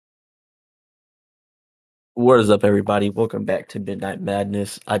What is up, everybody? Welcome back to Midnight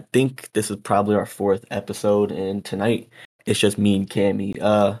Madness. I think this is probably our fourth episode, and tonight it's just me and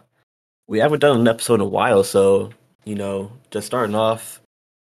Kammy. We haven't done an episode in a while, so just starting off.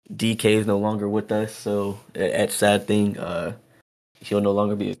 DK is no longer with us, so that's sad thing. He'll no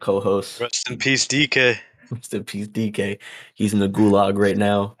longer be a co-host. Rest in peace, DK. Rest in peace, DK. He's in the gulag right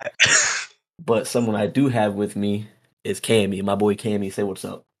now. But someone I do have with me is Kammy, my boy Kammy. Say what's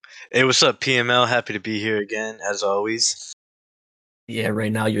up. Hey, what's up, PML? Happy to be here again, as always. Yeah,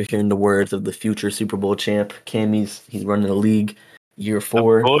 right now you're hearing the words of the future Super Bowl champ. He's running the league year Of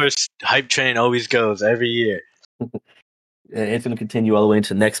 4. course, hype train always goes every year. And it's going to continue all the way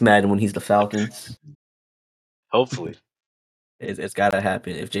into next Madden when he's the Falcons. Hopefully. It's got to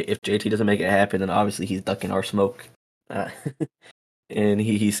happen. If JT doesn't make it happen, then obviously he's ducking our smoke. Uh, and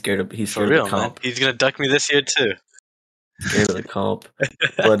he's scared of For the real, man. comp. He's gonna duck me this year too. Scared of the comp.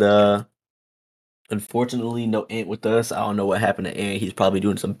 But unfortunately, no Ant with us. I don't know what happened to Ant. He's probably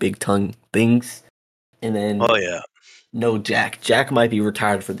doing some big tongue things. And then Oh yeah. no, Jack. Jack might be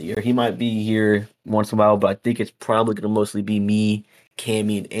retired for the year. He might be here once in a while, but I think it's probably going to mostly be me,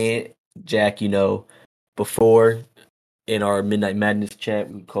 Cammy, and Ant. Jack, before in our Midnight Madness chat,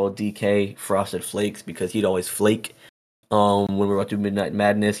 we called DK Frosted Flakes because he'd always flake. When we were about to do Midnight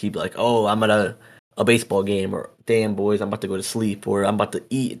Madness, he'd be like, "Oh, I'm at a baseball game," or "Damn, boys, I'm about to go to sleep," or "I'm about to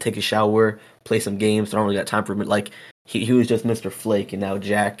eat, take a shower, play some games. I don't really got time for it." Like he was just Mr. Flake, and now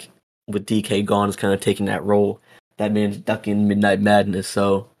Jack, with DK gone, is kind of taking that role. That man's ducking Midnight Madness,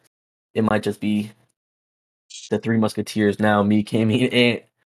 so it might just be the Three Musketeers now, me, Cammy, and Ant.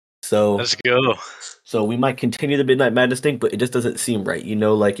 So Let's go. so we might continue the Midnight Madness thing, but it just doesn't seem right.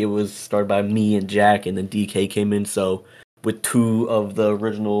 Like it was started by me and Jack, and then DK came in. So with two of the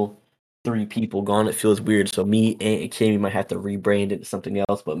original three people gone, it feels weird. So me and Cammy might have to rebrand it to something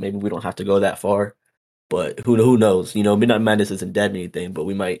else, but maybe we don't have to go that far. But who knows? Midnight Madness isn't dead or anything, but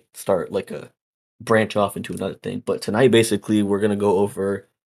we might start like a branch off into another thing. But tonight, basically, we're gonna go over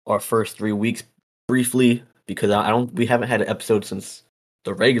our first 3 weeks briefly because I don't we haven't had an episode since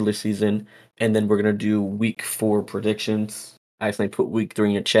the regular season, and then we're gonna do week 4 predictions. I actually put week 3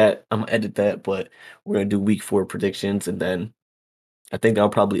 in your chat. I'm gonna edit that, but we're gonna do week 4 predictions, and then I think that'll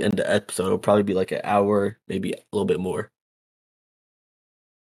probably end the episode. It'll probably be like an hour, maybe a little bit more.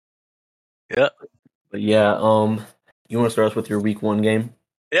 Yeah. But yeah, you want to start us with your week 1 game?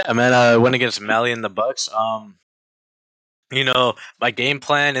 Yeah, man. I went against Mally and the Bucks. My game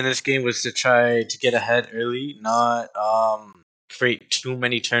plan in this game was to try to get ahead early, not create too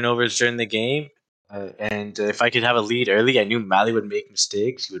many turnovers during the game. And if I could have a lead early, I knew Mally would make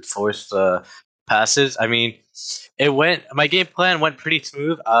mistakes. He would force the passes. I mean, my game plan went pretty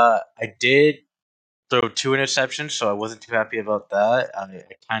smooth. I did throw 2 interceptions, so I wasn't too happy about that. I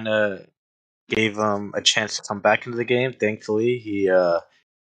kind of gave him a chance to come back into the game. Thankfully,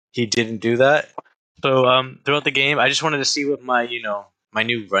 he didn't do that. So throughout the game, I just wanted to see what my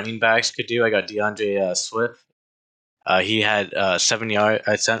new running backs could do. I got DeAndre Swift. He had 7 yard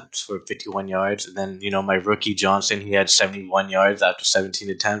attempts for 51 yards, and then my rookie Johnson, he had 71 yards after 17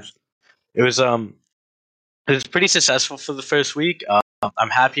 attempts. It was it was pretty successful for the first week. I'm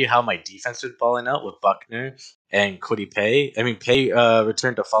happy how my defense was balling out with Buckner and Cody Pay. I mean, Pay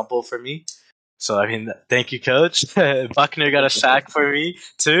returned a fumble for me. So I mean, thank you, coach. Buckner got a sack for me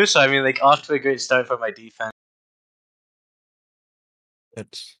too. So I mean, like off to a great start for my defense.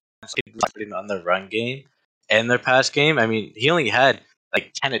 That's On the run game and their pass game. I mean, he only had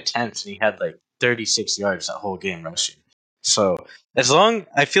like 10 attempts and he had like 36 yards that whole game rushing. So as long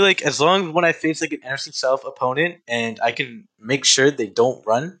when I face like an NFC South opponent and I can make sure they don't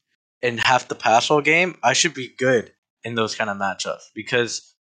run and have to pass all game, I should be good in those kind of matchups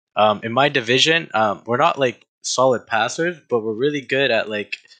because in my division, we're not like solid passers, but we're really good at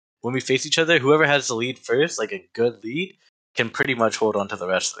like when we face each other, whoever has the lead first, like a good lead, can pretty much hold on to the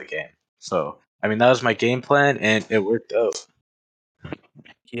rest of the game. So, I mean, that was my game plan, and it worked out.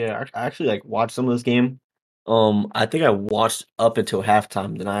 Yeah, I actually like watched some of this game. I think I watched up until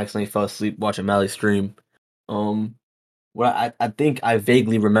halftime, then I accidentally fell asleep watching Mally stream. Um, what I think I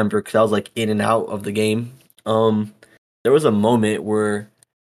vaguely remember because I was like in and out of the game. Um, there was a moment where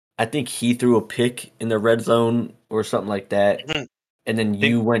I think he threw a pick in the red zone or something like that, Mhm. and then Think-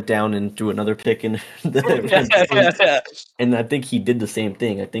 you went down and threw another pick in the red zone. And I think he did the same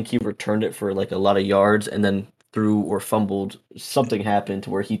thing. I think he returned it for like a lot of yards and then threw or fumbled. Something happened to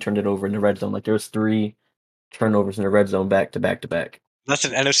where he turned it over in the red zone. Like there was 3 turnovers in the red zone back to back to back. That's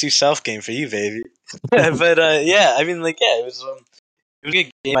an NFC South game for you, baby. But yeah, I mean, like, yeah, it was a good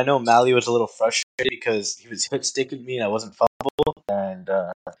game. I know Mally was a little frustrated because he was hit sticking me and I wasn't fumble, and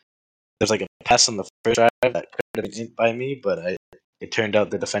there's like a pass on the first drive that could have been in by me, but it turned out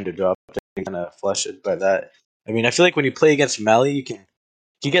the defender dropped it and kind of flushed it by that. I mean, I feel like when you play against Mally,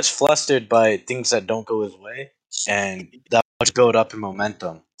 he gets flustered by things that don't go his way, and that much build up in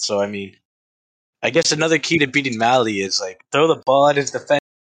momentum. So I mean, I guess another key to beating Mally is like throw the ball at his defender,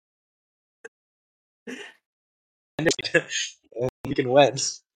 and he can win.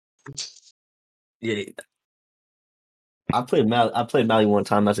 Yeah, I played Mally one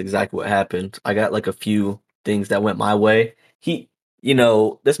time. That's exactly what happened. I got like a few things that went my way.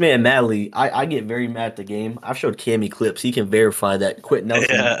 This man Mally, I get very mad at the game. I've showed Kammy clips. He can verify that Quentin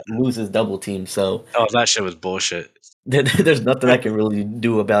Nelson Yeah. loses double team. So Oh, that shit was bullshit. there's nothing I can really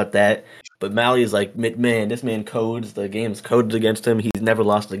do about that. But Mally is like, man, this man codes. The game's coded against him. He's never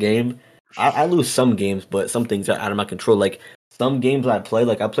lost a game. I lose some games, but some things are out of my control. Like some games I play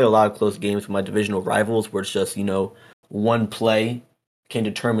a lot of close games with my divisional rivals where it's just, one play can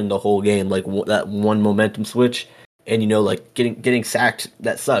determine the whole game, like that one momentum switch. And, like getting sacked,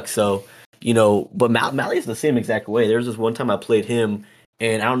 that sucks. So, but Mally is the same exact way. There's this one time I played him,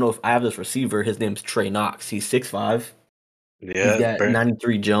 and I don't know if I have this receiver. His name's Trey Knox. He's 6'5". He's Yeah, got burn.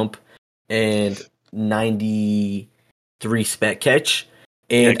 93 jump and 93 spec catch.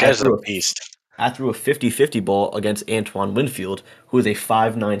 Yeah, And guy's a beast. I threw a 50-50 ball against Antoine Winfield, who is a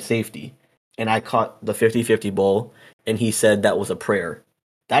 5'9" safety. And I caught the 50-50 ball, and he said that was a prayer.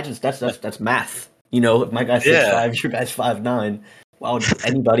 That's math. If my guy's six Yeah. five, your guy's 5'9", why would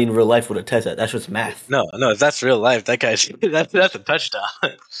anybody in real life would attest that? That's just math. No, if that's real life, that guy's that's a touchdown.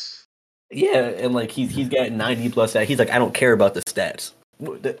 Yeah, and like he's got 90 plus that. He's like, I don't care about the stats.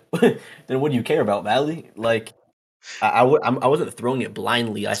 Then what do you care about, Valley? Like I wasn't throwing it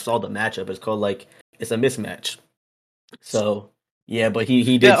blindly. I saw the matchup. It's called like it's a mismatch. So yeah, but he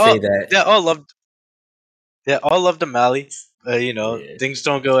yeah, did say that. all love the Mally. Yeah. Things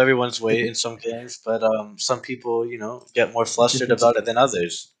don't go everyone's way in some games, but some people, get more flustered about it than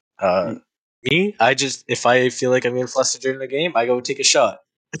others. Me, I just if I feel like I'm getting flustered during the game, I go take a shot,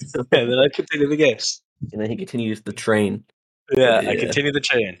 and then I continue the game. And then he continues to train. Yeah, I Yeah. continue the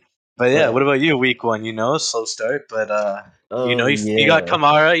train. But yeah, what But about you? Week one, slow start, but you got yeah.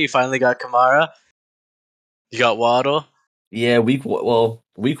 Kamara. You finally got Kamara. You got Waddle. Yeah, week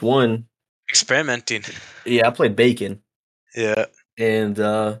 1, Experimenting. yeah, I played Bacon, Yeah. and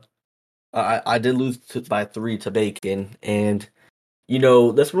I did lose by 3 to Bacon, and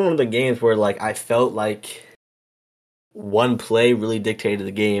that's one of the games where like I felt like one play really dictated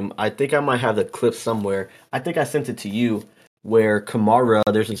the game. I think I might have the clip somewhere. I think I sent it to you where Kamara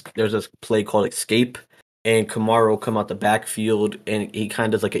there's this play called Escape, and Kamara will come out the backfield and he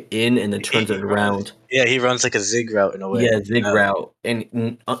kind of does like an in and then turns it around. Yeah, he runs like a zig route in a way. Yeah, zig route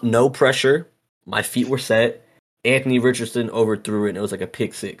and no pressure. My feet were set. Anthony Richardson overthrew it and it was like a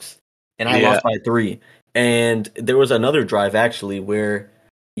pick six, and I Yeah. lost by 3. And there was another drive actually where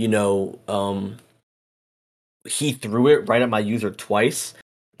you know um he threw it right at my user twice,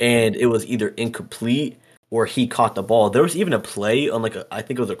 and it was either incomplete or he caught the ball. There was even a play on I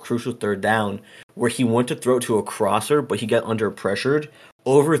think it was a crucial third down where he went to throw it to a crosser, but he got under pressured,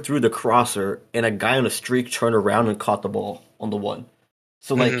 overthrew the crosser, and a guy on a streak turned around and caught the ball on the one.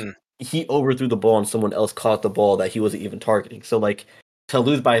 So like Hmm. he overthrew the ball and someone else caught the ball that he wasn't even targeting. So like to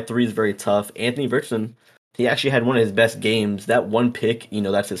lose by 3 is very tough. Anthony Richardson, he actually had one of his best games. That one pick,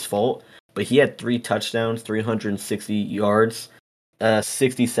 that's his fault. But he had 3 touchdowns, 360 yards,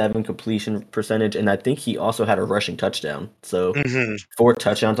 67 completion percentage, and I think he also had a rushing touchdown. So Hmm. 4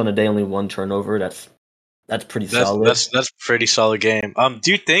 touchdowns on a day, only 1 turnover. That's pretty That's solid. that's that's pretty solid game.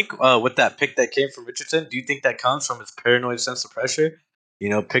 Do you think with that pick that came from Richardson, do you think that comes from his paranoid sense of pressure?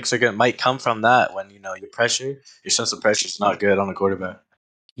 Picks might come from that when your pressure, your sense of pressure is not good on a quarterback.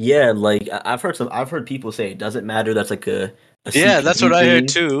 Yeah, like I've heard people say it doesn't matter. That's like a Yeah, that's what CPU I heard thing.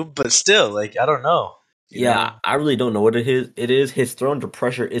 too. But still, like I don't know. You Yeah, know, I really don't know what it is. It is his throw under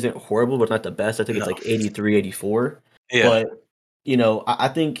pressure isn't horrible, but not the best. I think it's no. like 83, 84. Yeah. But I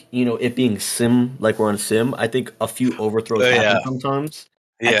think it being sim like we're on sim. I think a few overthrows Oh yeah. happen sometimes.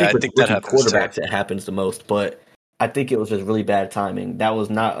 I Yeah, think I with think that rookie happens too. quarterbacks it happens the most. But I think it was just really bad timing. That was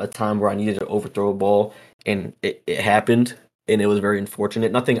not a time where I needed to overthrow a ball, and it happened, and it was very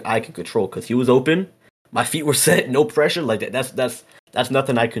unfortunate. Nothing I could control because he was open. My feet were set, no pressure like that. That's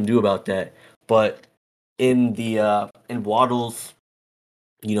nothing I can do about that. But in Waddle's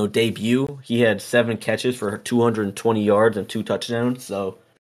debut, he had 7 catches for 220 yards and 2 touchdowns. So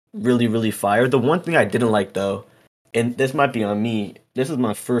really really fire. The one thing I didn't like though, and this might be on me. This is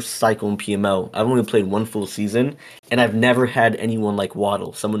my first cycle in PML. I've only played 1 full season, and I've never had anyone like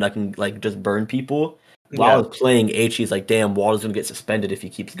Waddle, someone that can like just burn people. while I Yeah. was playing H, he's like, damn, Waddle's gonna get suspended if he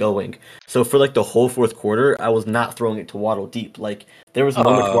keeps going. So for like the whole fourth quarter, I was not throwing it to Waddle deep. Like there was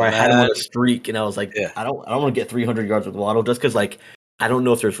moments Oh where I had him on man. a streak, and I was like, Yeah. I don't want to get 300 yards with Waddle just because like I don't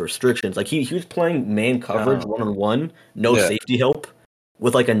know if there's restrictions. Like he was playing man coverage Oh. 1-on-1, no Yeah. safety help,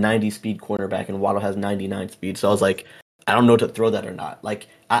 with like a 90 speed cornerback, and Waddle has 99 speed. So I was like, I don't know to throw that or not. Like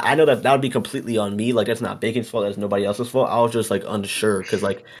I know that would be completely on me. Like that's not Bacon's fault. That's nobody else's fault. I was just like unsure because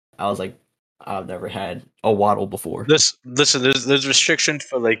like I was like I've never had a Waddle before. Listen, there's restrictions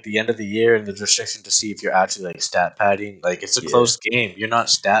for like the end of the year, and there's restriction to see if you're actually like stat padding. Like it's a Yeah, close game. You're not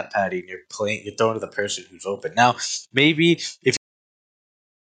stat padding. You're playing. You're throwing to the person who's open. Now, maybe if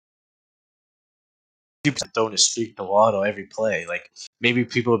you throwing a streak to Waddle every play, like maybe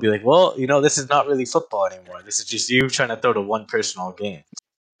people would be like, well, this is not really football anymore. This is just you trying to throw to one person all game.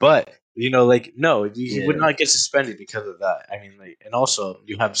 But like no, he would yeah, not get suspended because of that. I mean, like, and also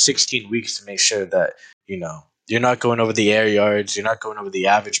you have 16 weeks to make sure that you're not going over the air yards, you're not going over the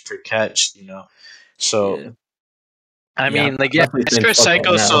average per catch. So yeah, I yeah. mean, like, I'm yeah, definitely it's saying Chris fuck that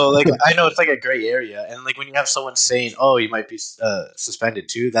Psycho, now. so like I know it's like a gray area, and like when you have someone saying, "Oh, you might be suspended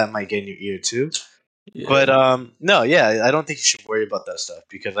too," that might get in your ear too. But Yeah, no, yeah, I don't think you should worry about that stuff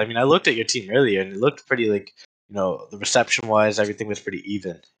because I mean, I looked at your team earlier and it looked pretty like the reception wise, everything was pretty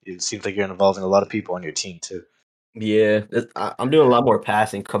even. It seems like you're involving a lot of people on your team too. yeah. I'm doing a lot more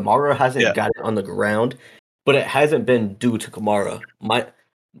passing. Kamara hasn't Yeah, got it on the ground, but it hasn't been due to Kamara. My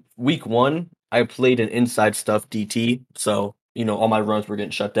week one, I played an inside stuff DT, so all my runs were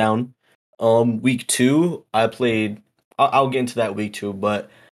getting shut down. Week two, I played. I'll get into that week two, but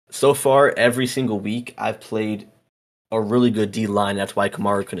so far every single week I've played a really good D line. That's why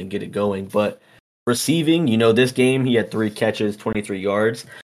Kamara couldn't get it going. But receiving, this game he had 3 catches, 23 yards,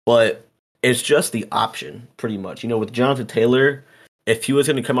 but it's just the option pretty much. With Jonathan Taylor, if he was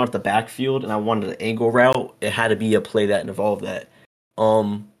going to come out of the backfield and I wanted an angle route, it had to be a play that involved that.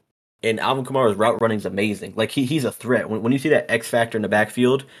 Um, and Alvin Kamara's route running is amazing. Like he's a threat. When you see that X factor in the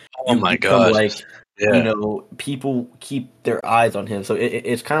backfield, oh you my become god, like, yeah, people keep their eyes on him. So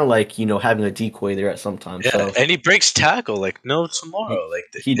it's kind of like having a decoy there at some time. yeah, So and he breaks tackle like no tomorrow, he like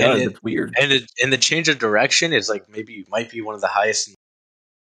he and does. it It's weird. and the change of direction is like maybe might be one of the highest in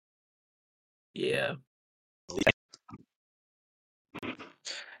Yeah. the league.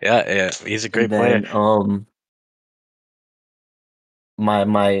 Yeah, yeah, he's a And great player. then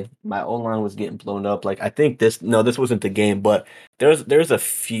my O line was getting blown up. Like I think this wasn't the game, but there's a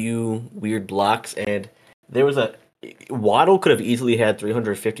few weird blocks and there was a Waddle could have easily had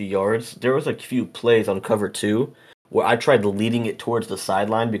 350 yards. There was a few plays on cover two where I tried leading it towards the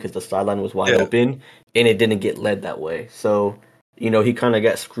sideline because the sideline was wide Yeah. open and it didn't get led that way. So, he kind of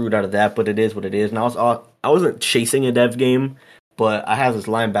got screwed out of that, but it is what it is. And I wasn't chasing a dev game, but I have this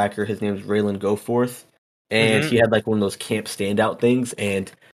linebacker, his name's Raylan Goforth, and Hmm. he had like one of those camp standout things,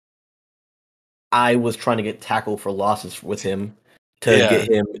 and I was trying to get tackle for losses with him to Yeah. get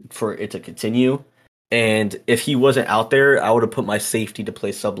him for it to continue. And if he wasn't out there, I would have put my safety to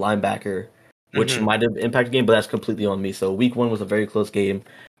play sub linebacker, which Hmm. might have impacted the game, but that's completely on me. So week one was a very close game.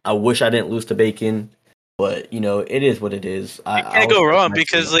 I wish I didn't lose to Bacon, but it is what it is. You I can't was go hoping wrong I'd see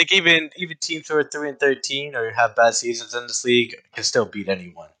because it. like even teams who are 3-13 or have bad seasons in this league can still beat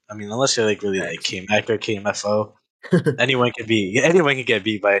anyone. I mean, unless you're like really like Facts. KMAC or KMFO, anyone can get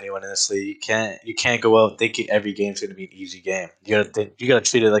beat by anyone in this league. You can't go out thinking every game's gonna be an easy game. You gotta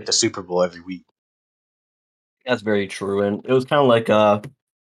treat it like the Super Bowl every week. That's very true, and it was kind of like I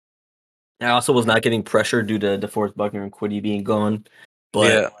also was not getting pressure due to DeForest Buckner and Quiddy being gone,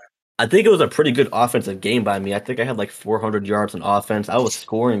 but Yeah. I think it was a pretty good offensive game by me. I think I had like 400 yards on offense. I was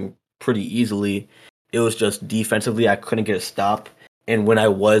scoring pretty easily. It was just defensively, I couldn't get a stop. And when I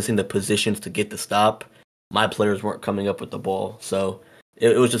was in the positions to get the stop, my players weren't coming up with the ball. So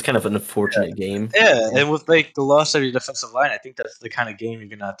it was just kind of an unfortunate game. Yeah, and with like the loss of your defensive line, I think that's the kind of game you're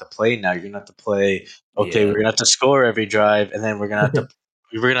gonna have to play now. You're gonna have to play. Okay, we're Yeah. gonna have to score every drive, and then we're gonna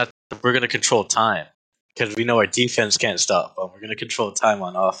control time because we know our defense can't stop, but we're gonna control time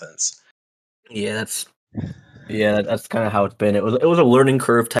on offense. Yeah, that's kind of how it's been. It was a learning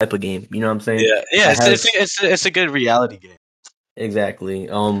curve type of game. You know what I'm saying? Yeah, yeah, I it's have it's it's a good reality game. Exactly.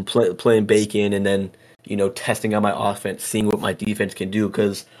 Playing Bacon and then testing out my offense, seeing what my defense can do.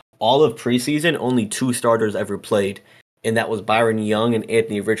 Because all of preseason, only two starters ever played, and that was Byron Young and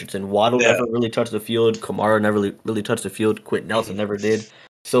Anthony Richardson. Waddle Yeah. never really touched the field. Kamara never really touched the field. Quentin Nelson Hmm. never did.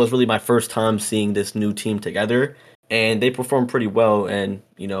 So it's really my first time seeing this new team together, and they performed pretty well. And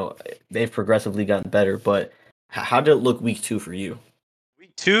they've progressively gotten better. But how did it look week two for you?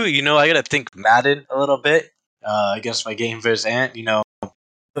 Week two, I gotta think Madden a little bit against my game versus Ant.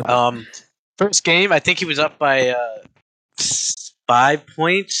 Um, First game, I think he was up by 5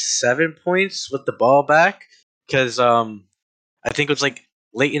 points, 7 points with the ball back because I think it was like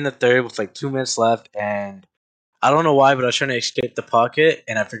late in the third with like 2 minutes left, and I don't know why, but I was trying to escape the pocket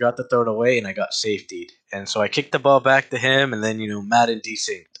and I forgot to throw it away, and I got safetied, and so I kicked the ball back to him, and then Madden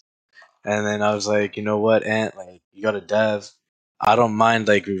desynced. And then I was like, you know what, Ant, like you got a dev. I don't mind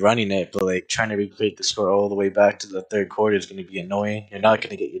like rerunning it, but like trying to recreate the score all the way back to the third quarter is going to be annoying. You're not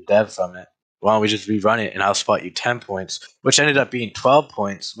going to get your dev from it. Why don't we just rerun it and I'll spot you 10 points, which ended up being 12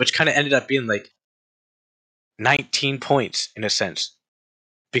 points, which kind of ended up being like 19 points in a sense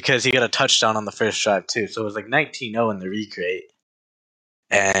because he got a touchdown on the first drive too. So it was like 19-0 in the recreate.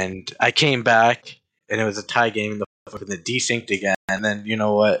 And I came back and it was a tie game and the desynced again. And then you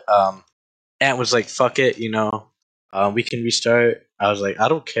know what? Ant was like, "Fuck it, we can restart." I was like, "I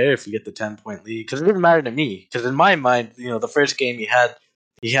don't care if you get the 10 point lead because it didn't matter to me. Because in my mind, the first game he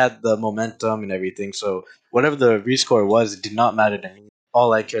had the momentum and everything. So whatever the rescore was, it did not matter to me.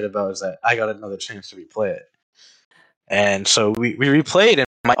 All I cared about was that I got another chance to replay it. And so we replayed, and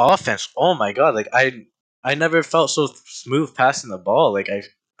my offense. Oh my god! Like I never felt so smooth passing the ball. Like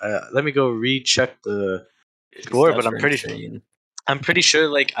let me go recheck the Your score, but stats are insane. I'm pretty sure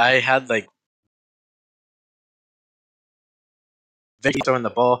like I had like very throwing the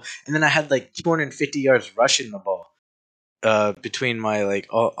ball, and then I had like 250 yards rushing the ball between my like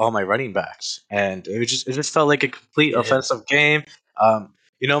all my running backs, and it just felt like a complete Yeah, offensive game.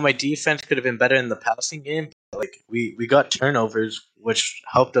 My defense could have been better in the passing game. But, like we got turnovers, which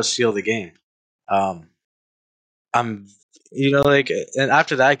helped us seal the game. Um, I'm and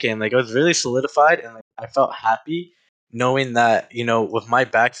after that game, like I was really solidified, and like I felt happy knowing that with my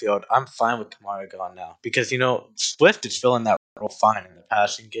backfield, I'm fine with Kamara gone now because Swift is filling that role fine in the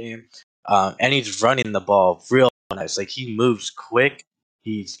passing game, and he's running the ball real nice. Like he moves quick,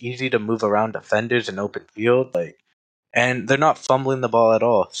 he's easy to move around defenders in open field, and they're not fumbling the ball at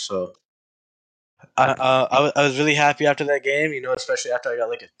all. So I was really happy after that game, especially after I got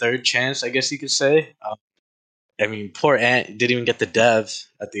like a third chance, I guess you could say. I mean, poor Ant didn't even get the dev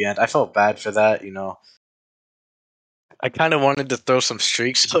at the end. I felt bad for that. I kind of wanted to throw some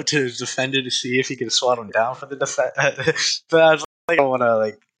streaks out to his defender to see if he could swat him down for the defense, but I was like,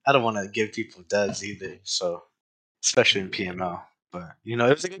 I don't want to give people devs either. So, especially in PML. But it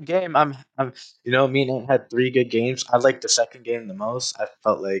was a good game. Me and Ant had three good games. I liked the second game the most. I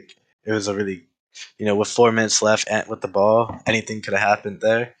felt like it was a really, with 4 minutes left, Ant with the ball, anything could have happened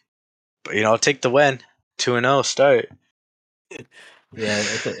there. But I'll take the win, 2-0 start. yeah.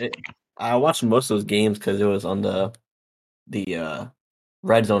 I watched most of those games because it was on the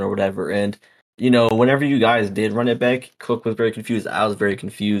red zone or whatever. And whenever you guys did run it back, Cook was very confused. I was very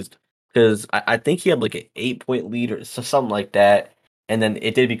confused because I think he had like an 8 point lead or something like that. And then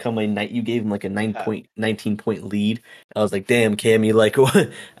it did become a night. You gave him like a 19 point lead. I was like, damn, Cammy, like what?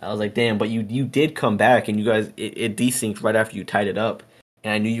 I was like, damn, but you did come back and you guys it desynced right after you tied it up.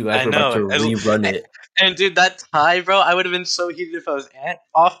 And I knew you guys I were about to know. rerun it. And dude, that tie, bro, I would have been so heated if I was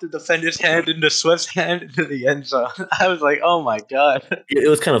off the defender's hand into Swift's hand into the end zone. I was like, oh my god. It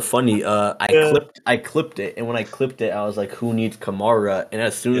was kind of funny. I Yeah. clipped it, and when I clipped it, I was like, "Who needs Kamara?" And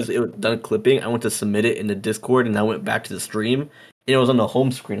as soon Yeah. as it was done clipping, I went to submit it in the Discord, and I went back to the stream, and it was on the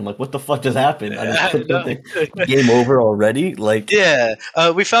home screen. I'm like, "What the fuck just happened? I just I clipped know. something. Game over already?" Like, Yeah.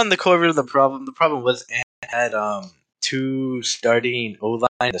 We found the core root of the problem. The problem was Ant had two starting O line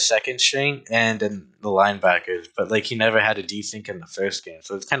in the second string and then the linebackers, but like he never had a desync in the first game.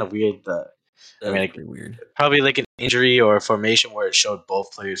 So it's kind of weird that I that mean was like, pretty weird. probably like an injury or a formation where it showed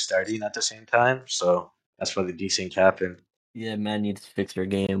both players starting at the same time. So that's why the desync happened. Yeah, man needs to fix their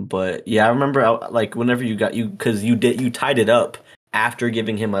game. But yeah, I remember like whenever because you tied it up after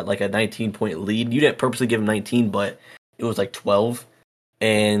giving him like a 19 point lead. You didn't purposely give him 19, but it was like 12,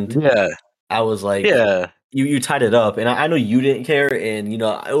 and Yeah. I was like, Yeah. you tied it up, and I know you didn't care, and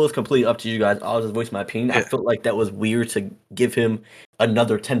it was completely up to you guys. I was just voicing my opinion. I Yeah. felt like that was weird to give him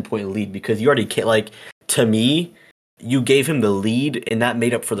another 10 point lead because you already like to me, you gave him the lead, and that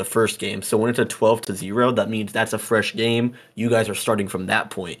made up for the first game. So when it's a 12-0, that means that's a fresh game. You guys are starting from that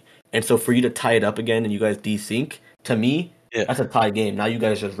point, and so for you to tie it up again and you guys desync, to me, Yeah. that's a tie game. Now you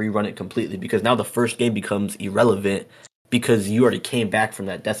guys just rerun it completely because now the first game becomes irrelevant because you already came back from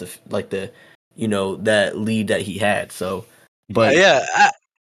that. That's like that lead that he had. So, but Yeah.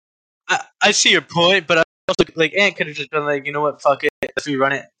 I see your point, but I also like Ant could have just been like, you know what, fuck it, let's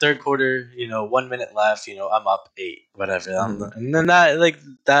rerun it. Third quarter, 1 minute left. I'm up 8, whatever. mhm. And then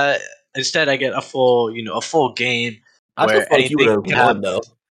that instead I get a full game I still where feel like you would anything have can won happen. though.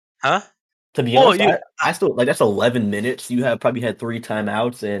 Huh? To be Well, honest, I still like that's 11 minutes. You have probably had three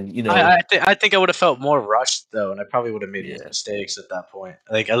timeouts, and I think I would have felt more rushed though, and I probably would have made more yeah, mistakes at that point.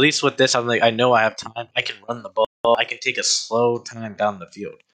 Like at least with this, I'm like, I know I have time. I can run the ball. I can take a slow time down the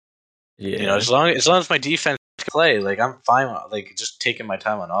field. yeah. As long as my defense can play, like I'm fine. Like just taking my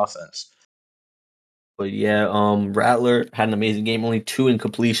time on offense. But yeah, Rattler had an amazing game. Only two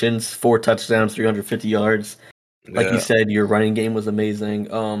incompletions, four touchdowns, 350 yards. Like you Yeah. said, your running game was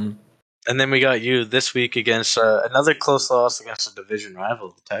amazing. And then we got you this week against another close loss against a division rival,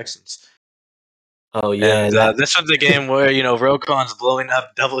 the Texans. Oh yeah, And that this was the game where Roquan's blowing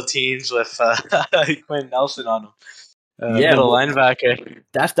up double teams with Quentin Nelson on him, yeah. middle Well, linebacker.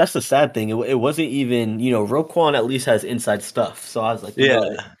 that's the sad thing. It wasn't even Roquan at least has inside stuff. So I was like, Yeah,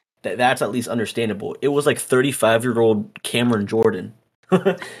 that's at least understandable. It was like 35-year-old Cameron Jordan,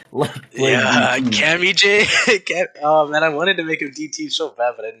 like playing yeah, DT. Kammy J. Oh man, I wanted to make him DT so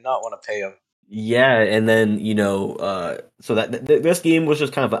bad, but I did not want to pay him. Yeah, and then so this game was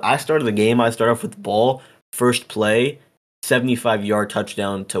just kind of. I started the game. I started off with the ball, first play, 75-yard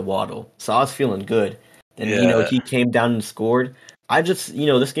touchdown to Waddle. So I was feeling good. Then Yeah, he came down and scored. I just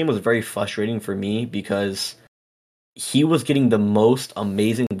this game was very frustrating for me because he was getting the most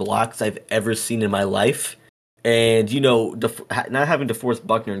amazing blocks I've ever seen in my life, and not having to force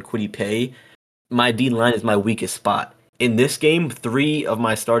Buckner and Quiddy Pay, my D line is my weakest spot. In this game, three of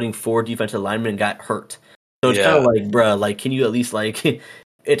my starting four defensive linemen got hurt. So it's kind of yeah. like, bruh, like, can you at least like,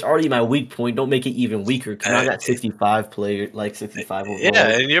 it's already my weak point. Don't make it even weaker. Because now I Uh, got 65 player, like 65 yeah,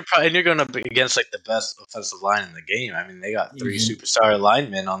 overall. and you're going up against like the best offensive line in the game. I mean, they got three Ye- superstar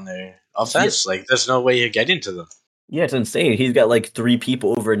linemen on their Yeah, offense. Like, there's no way you're getting to them. yeah, it's insane. He's got like three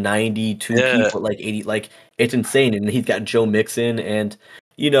people over 92 Yeah, people like 80. Like it's insane. And he's got Joe Mixon, and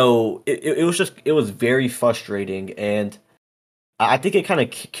it was just it was very frustrating. And I think it kind of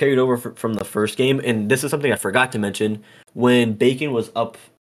carried over from the first game, and this is something I forgot to mention. When Bacon was up,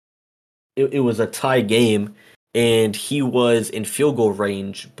 it was a tie game, and he was in field goal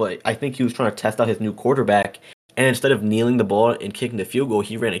range, but I think he was trying to test out his new quarterback, and instead of kneeling the ball and kicking the field goal,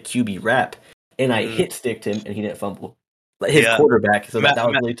 he ran a QB wrap, and I mm, hit sticked him, and he didn't fumble. Like his yeah. quarterback, so Ma- that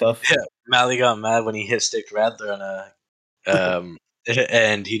was Ma- really tough. yeah. Mally got mad when he hit Stick Rattler on a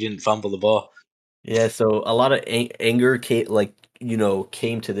and he didn't fumble the ball. Yeah, so a lot of anger came,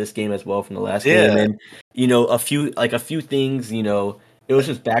 came to this game as well from the last game, Yeah, and a few things, it was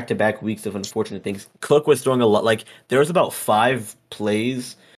just back to back weeks of unfortunate things. Cook was throwing a lot, like there was about five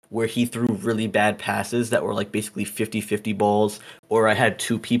plays where he threw really bad passes that were like basically 50-50 balls, or I had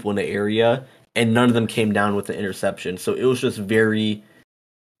two people in the area, and none of them came down with an interception. So it was just very,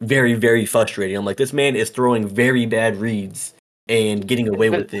 very, very frustrating. I'm like, this man is throwing very bad reads and getting away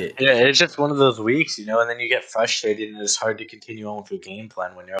with it. yeah. It's just one of those weeks, and then you get frustrated, and it's hard to continue on with your game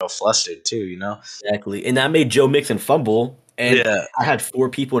plan when you're all flustered too. Exactly. And that made Joe Mixon fumble. And Yeah, I had four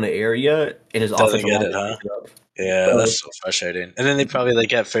people in the area, and his doesn't offensive get line it, didn't huh? pick it up. Yeah, So, that's so frustrating. And then they probably like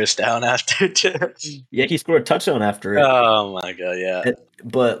get first down after too. yeah, he scored a touchdown after it. Oh my god, yeah.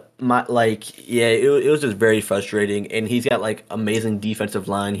 But yeah, it was just very frustrating. And he's got like amazing defensive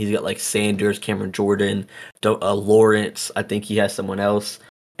line. He's got like Sanders, Cameron Jordan, Lawrence. I think he has someone else.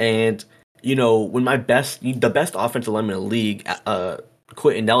 And when the best offensive lineman in the league,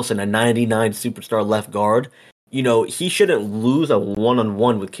 Quentin Nelson, a 99 superstar left guard, he shouldn't lose a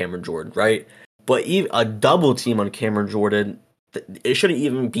one-on-one with Cameron Jordan, right? But even a double team on Cameron Jordan, it shouldn't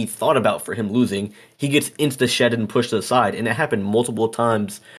even be thought about for him losing. He gets insta shedded and pushed to the side, and it happened multiple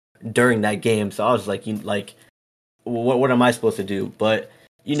times during that game. So I was like, what am I supposed to do? But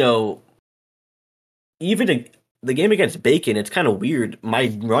you know, even the game against Bacon, it's kind of weird. My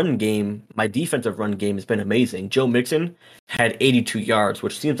defensive run game has been amazing. Joe Mixon had 82 yards,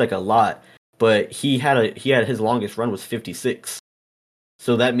 which seems like a lot, but he had his longest run was 56.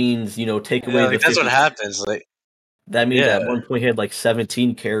 So that means take Yeah, away like the that's what 50. happens. Like, That means yeah, at one point he had like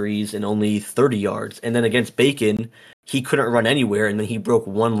 17 carries and only 30 yards. And then against Bacon, he couldn't run anywhere, and then he broke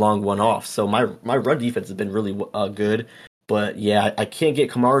one long one off. So my run defense has been really good. But yeah, I can't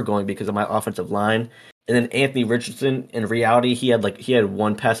get Kamara going because of my offensive line. And then Anthony Richardson, in reality, he had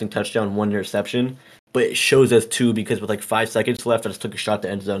one passing touchdown, one interception. But it shows us two because with like 5 seconds left, I just took a shot to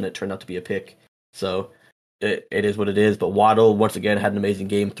end zone. And it turned out to be a pick. So it is what it is. But Waddle once again had an amazing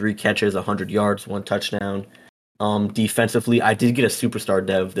game: 3 catches, 100 yards, one touchdown. Defensively, I did get a superstar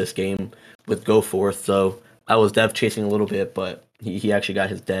dev this game with Go Forth, so I was dev chasing a little bit, but he actually got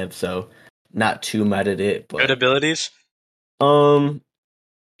his dev, so not too mad at it. good But abilities. um,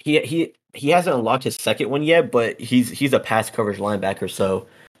 he hasn't unlocked his second one yet, but he's a pass coverage linebacker, so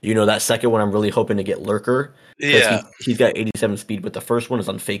That second one I'm really hoping to get Lurker because Yeah. he's got 87 speed, but the first one is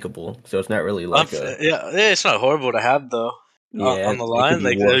unfakeable, so it's not really like a Yeah, it's not horrible to have though yeah, on the it could line. be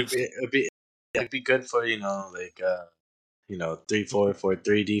Like worse. it'd be good for like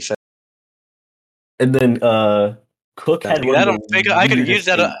 3-4-4-3 defense. And then Cook had Like one of that the on figure. I could have used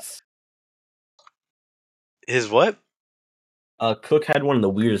weirdest that. baits. His what? Cook had one of the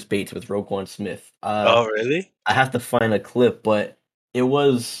weirdest baits with Roquan Smith. Oh, really? I have to find a clip, but it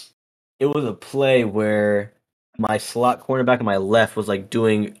was it was a play where my slot cornerback on my left was like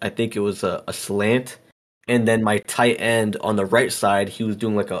doing I think it was a slant, and then my tight end on the right side he was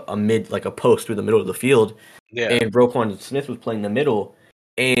doing like a mid like a post through the middle of the field, Yeah, and Roquan Smith was playing the middle,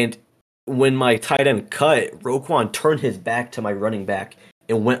 and when my tight end cut, Roquan turned his back to my running back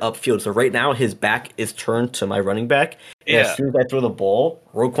and went upfield. So right now his back is turned to my running back, and as yeah. soon as I throw the ball,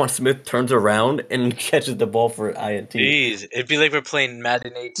 Roquan Smith turns around and catches the ball for an INT. Jeez, it'd be like we're playing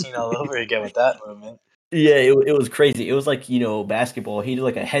Madden 18 all over again with that movement. Yeah, it was crazy. It was like, basketball. He did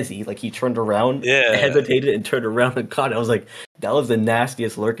like a hezzy, like he turned around, Yeah, hesitated, and turned around and caught it. I was like, that was the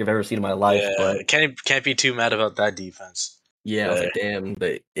nastiest lurk I've ever seen in my life. yeah. But Can't be too mad about that defense. yeah, I was There. like, damn,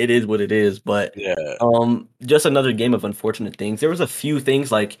 but it is what it is. But Yeah, just another game of unfortunate things. There was a few things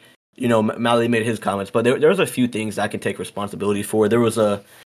like, Mally made his comments, but there was a few things I can take responsibility for. There was a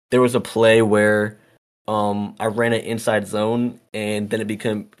play where I ran an inside zone and then it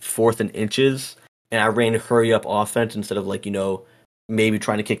became fourth and inches and I ran hurry up offense instead of like, maybe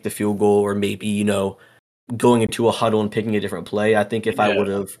trying to kick the field goal or maybe, going into a huddle and picking a different play. I think if I yeah. would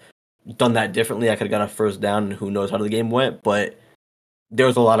have done that differently, I could have got a first down and who knows how the game went. But there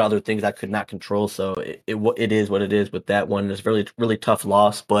was a lot of other things I could not control, so it is what it is with that one. It's really really tough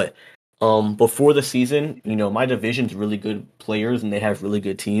loss, but before the season, my division's really good players and they have really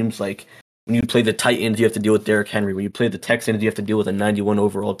good teams. Like when you play the Titans, you have to deal with Derrick Henry. When you play the Texans, you have to deal with a 91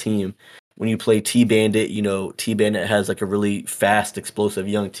 overall team. When you play T Bandit, T Bandit has like a really fast, explosive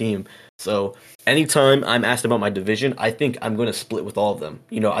young team. So anytime I'm asked about my division, I think I'm going to split with all of them.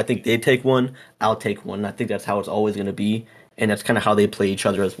 I think they take one, I'll take one. I think that's how it's always going to be, and that's kind of how they play each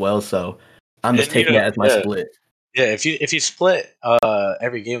other as well. So I'm just And taking that as my yeah, split. yeah. If you split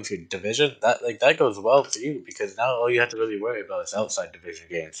every game for your division, that goes well for you because now all you have to really worry about is outside division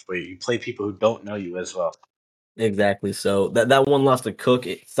games where you play people who don't know you as well. Exactly. So that one loss to Cook,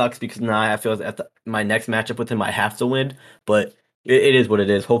 it sucks because now I feel like my next matchup with him, I have to win. But it is what it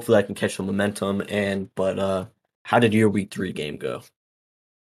is. Hopefully, I can catch some momentum. But how did your week 3 game go?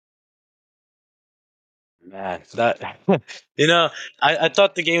 Man, that you know, I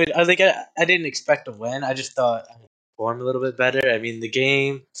thought the game. I didn't expect to win. I just thought I would perform a little bit better. I mean,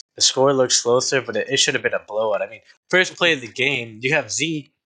 the score looks closer, but it should have been a blowout. I mean, first play of the game, you have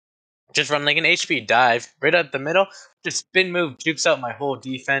Z just run like an HP dive right up the middle, just spin move, jukes out my whole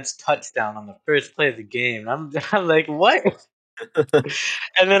defense, touchdown on the first play of the game. I'm like, what?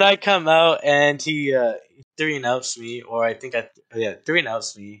 And then I come out and he 3-and-outs me, or I think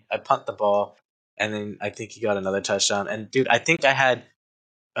 3-and-outs me. I punt the ball, and then I think he got another touchdown. And dude, I think I had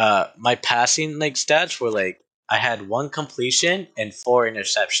my passing like stats were like I had one completion and four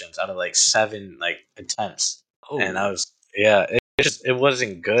interceptions out of like seven like attempts, and I Oh, was it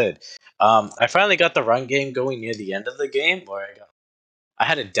wasn't good. I finally got the run game going near the end of the game where I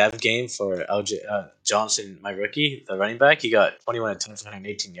had a dev game for LJ Johnson, my rookie, the running back. He got 21 attempts,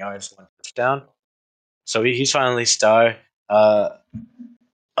 118 yards, one touchdown. So he's finally star. Uh,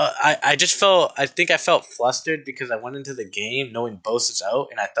 I just felt I think I felt flustered because I went into the game knowing Bosa's out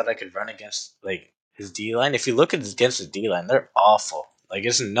and I thought I could run against like his D line. If you look against his D line, they're awful. Like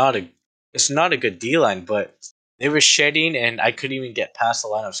it's not a good D line, but they were shedding and I couldn't even get past the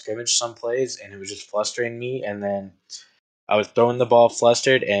line of scrimmage some plays and it was just frustrating me. And then I was throwing the ball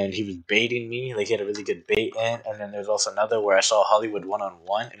flustered and he was baiting me. Like he had a really good bait in. And then there's also another where I saw Hollywood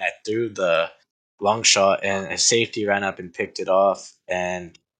 1-on-1 and I threw the long shot and a safety ran up and picked it off.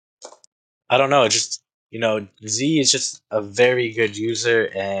 And I don't know, just Z is just a very good user,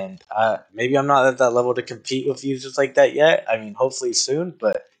 and maybe I'm not at that level to compete with users like that yet. I mean, hopefully soon,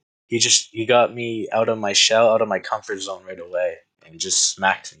 but he got me out of my shell, out of my comfort zone right away, and just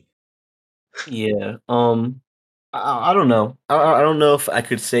smacked me. yeah. I don't know. I don't know if I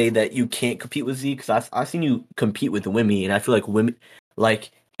could say that you can't compete with Z because I've seen you compete with Wimmy, and I feel like Wimmy,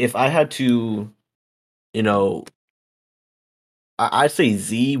 like if I had to, you know, I'd say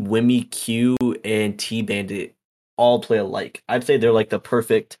Z, Wimmy, Q, and T Bandit all play alike. I'd say they're like the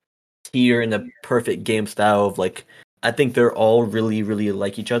perfect tier and the perfect game style of like I think they're all really, really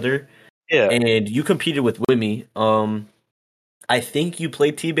like each other. Yeah, And you competed with Wimmy. I think you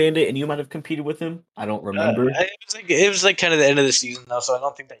played T Bandit and you might have competed with him. I don't remember. It was like kind of the end of the season though, so I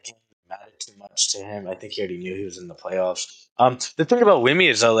don't think that game mattered too much to him. I think he already knew he was in the playoffs. The thing about Wimmy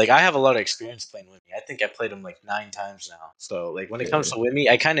is though, like I have a lot of experience playing Wimmy. I think I played him like 9 times now. So like when it comes Okay. to Wimmy,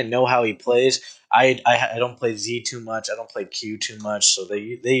 I kind of know how he plays. I don't play Z too much. I don't play Q too much. So they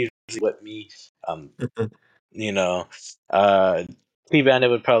usually whip me. Um, you know, uh, T Bandit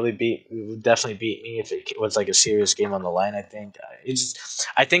would definitely beat me if it was like a serious game on the line. I think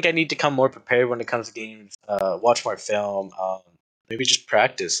I think I need to come more prepared when it comes to games. Watch more film. Maybe just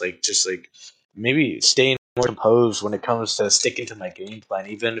practice, like just like maybe staying more composed when it comes to sticking to my game plan,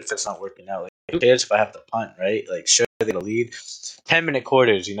 even if it's not working out. Like who cares if I have to punt, right? Like sure they lead, 10-minute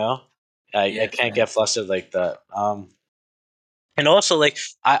quarters. I Yeah, can't get facts. flustered like that. And also like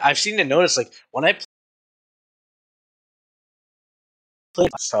I've seen to notice like when I play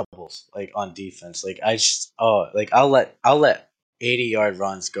troubles like on defense. Like I just like I'll let 80-yard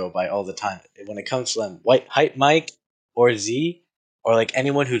runs go by all the time. When it comes to them, White Hype Mike or Z or like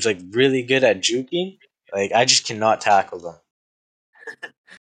anyone who's like really good at juking, like I just cannot tackle them.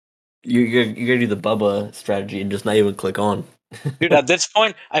 You're gonna do the Bubba strategy and just not even click on. Dude, at this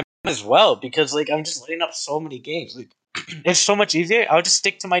point I might as well because like I'm just letting up so many games. Like it's so much easier. I'll just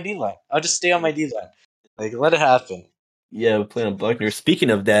stick to my D line. I'll just stay on my D line. Like let it happen. Yeah, playing on Buckner. Speaking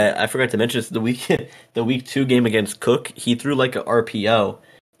of that, I forgot to mention this, the week the week two game against Cook. He threw like a RPO,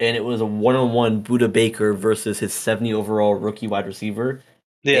 and it was a one-on-one Buda Baker versus his 70 overall rookie wide receiver.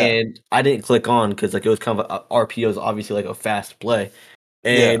 Yeah. And I didn't click on because like it was kind of RPO is obviously like a fast play.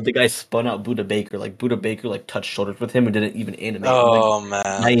 Yeah. And the guy spun out Buda Baker. Like Buda Baker like touched shoulders with him and didn't even animate. I'm like, Oh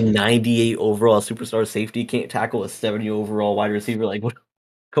man. 98 overall superstar safety can't tackle a 70 overall wide receiver. Like, what?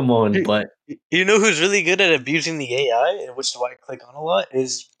 Come on, You but you know who's really good at abusing the AI, and which is why I click on a lot,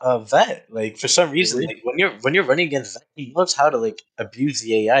 is Vet. Like for some reason, really? like when you're running against Vet, he knows how to like abuse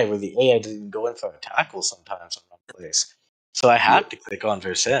the AI, where the AI doesn't even go in for a tackle sometimes on one place. So I Yeah, have to click on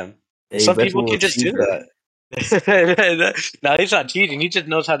versus him. a Some veteran people little can just do cheater. that. No, he's not cheating. He just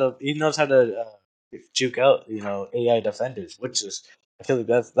knows how to. He knows how to juke out, AI defenders, which is I feel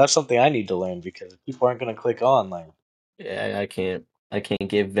like that's something I need to learn because people aren't going to click on like. Yeah, I can't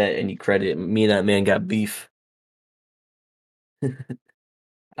give Vet any credit. Me and that man got beef.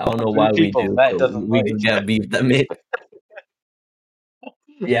 I don't know Three why we people do, Vet but doesn't we like. just got beef. That man,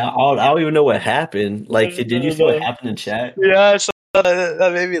 yeah, I don't even know what happened. Like, did you see what happened in chat? Yeah, I saw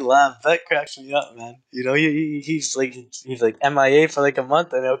that made me laugh. That cracks me up, man. He's like MIA for like a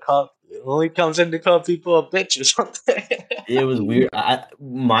month, and only comes in to call people a bitch or something. It was weird.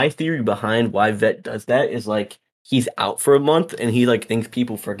 My theory behind why Vet does that is like he's out for a month and he like thinks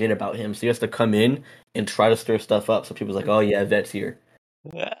people forget about him, so he has to come in and try to stir stuff up. So people's like, oh yeah, Vet's here.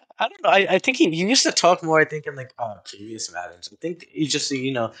 Yeah, I don't know. I think he used to talk more. I think in like previous Maddens. I think he just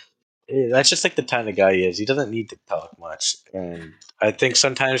that's just like the kind of guy he is. He doesn't need to talk much, and I think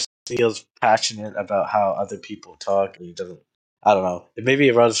sometimes he feels passionate about how other people talk, and he doesn't. I don't know. Maybe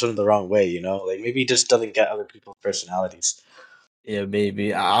it rubs him the wrong way, Like maybe he just doesn't get other people's personalities. Yeah,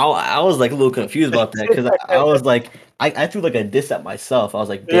 maybe. I was like a little confused about that because I was like I threw like a diss at myself. I was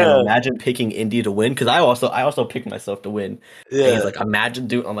like, damn, Yeah, imagine picking Indy to win because I also picked myself to win. And he's yeah, like, imagine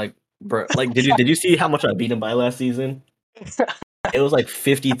dude. I'm like, bro, like did you see how much I beat him by last season? It was like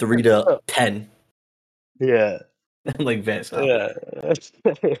 53-10. yeah, I'm like, Vet, stop it.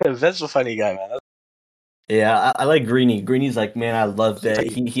 yeah. That's a funny guy, man. Yeah, I like Greeny. Greeny's like, man, I love that.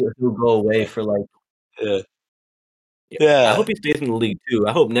 He'll go away for like. Yeah, Yeah, I yeah, hope he stays in the league too.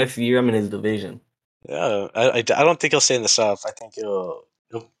 I hope next year I'm in his division. yeah. I don't think he'll stay in the South. I think he'll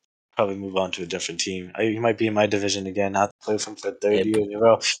probably move on to a different team. He might be in my division again. I'll play with him for the third Yeah, year in a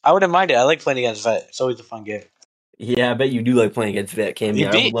row. I wouldn't mind it. I like playing against Vet. It's always a fun game. yeah, I bet you do like playing against Vet, He Cammy.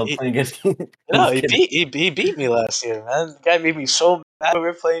 I would beat. love playing against. I'm No, just he kidding. beat he beat me last year, man. The guy made me so mad when we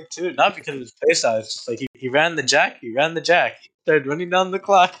were playing too. Not because of his playstyle. It's just like he ran the jack. He ran the jack. He started running down the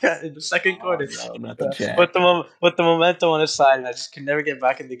clock in the second Oh quarter. no, not the With Jack. the momentum on his side, and I just could never get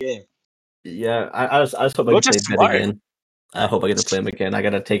back in the game. Yeah, I just hope I can Which is play Bet smart. again. I hope I get to play him again. I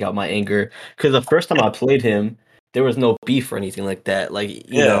gotta take out my anger because the first time I played him, there was no beef or anything like that. Like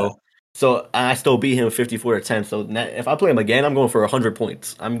Yeah. so I still beat him 54-10. So now, if I play him again, I'm going for 100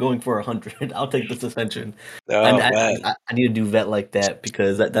 points. I'm going for 100. I'll take the suspension. I, Oh I man. I need to do Vet like that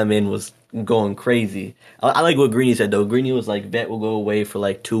because that man was going crazy. I like what Greeny said though. Greeny was like Vet will go away for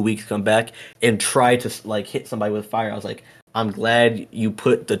like 2 weeks, come back and try to like hit somebody with fire. I was like, I'm glad you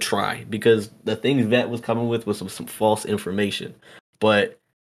put the try because the things Vet was coming with was some false information. But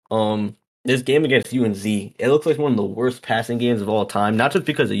this game against UNZ, it looks like one of the worst passing games of all time. Not just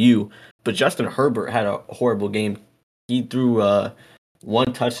because of you, but Justin Herbert had a horrible game. He threw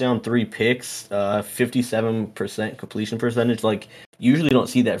one touchdown, three picks, 57% completion percentage. Like usually don't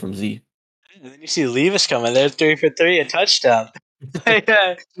see that from Z. And then you see Levis coming there, 3 for 3, a touchdown.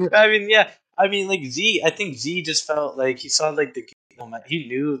 Yeah, I mean, yeah, I mean, like Z. I think Z just felt like he saw like the moment. He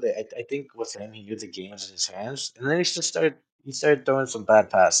knew that. I think with him, he knew the game was in his hands, and then he just started. He started throwing some bad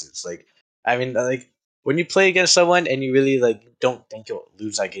passes. Like, I mean, like when you play against someone and you really like don't think you'll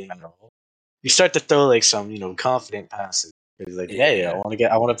lose that game at all, you start to throw like some confident passes. You're like, hey, Yeah.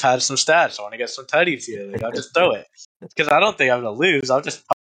 I want to pad some stats. I want to get some tutties here. Like, I'll just throw it because I don't think I'm gonna lose. I'll just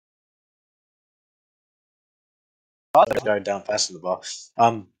guard down passing the ball.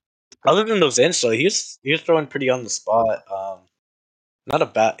 Other than those insta, he was throwing pretty on the spot. Not a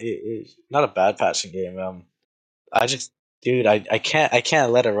bad passing game. I just dude, I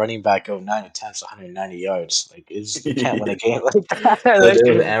can't let a running back go 9 attempts, 190 yards. Like, you can't win a game like that. But Like,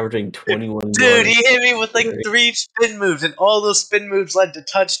 they was averaging 21 dude, he yards. hit me with like 3 spin moves, and all those spin moves led to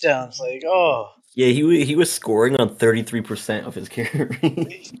touchdowns. Like, oh. Yeah, he was scoring on 33% of his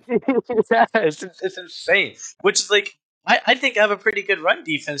carry. Yeah, it's insane. Which is like, I think I have a pretty good run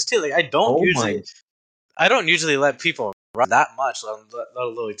defense too. Like, Oh my. I don't usually let people run that much, let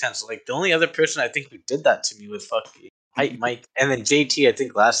alone attempts. So, like, the only other person I think who did that to me was fucking Hype Mike, and then JT. I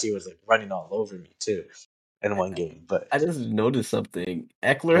think last year was like running all over me too in one game. But I just noticed something.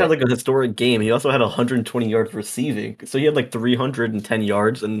 Eckler had what? like a historic game. He also had 120 yards receiving. So he had like 310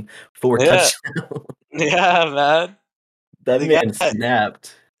 yards and four Yeah, touchdowns. yeah, man. That The guy, man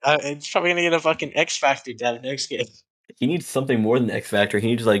snapped. it's probably gonna get a fucking X Factor dab next game. He needs something more than X Factor. He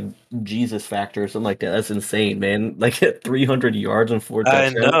needs like Jesus Factor or something like that. That's insane, man. Like at 300 yards and four I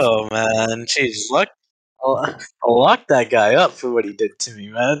touchdowns. know, man. Jeez, lock that guy up for what he did to me,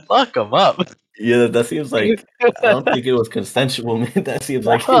 man. Lock him up. Yeah, that seems like I don't think it was consensual, man. That seems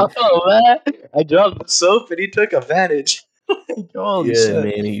like Oh man, I dropped the soap and he took advantage. Holy yeah, shit!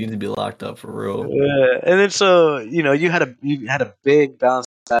 man. He needs to be locked up for real. Yeah, and then so you had a big bounce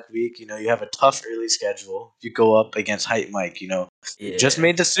back week. You have a tough early schedule. You go up against Hype Mike. You just Yeah,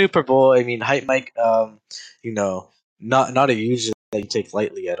 made the Super Bowl. I mean, Hype Mike. You know, not a user that you take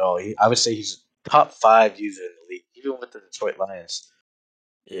lightly at all. I would say he's top 5 user in the league, even with the Detroit Lions.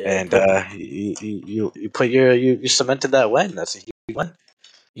 yeah. And you put you cemented that win. That's a huge win.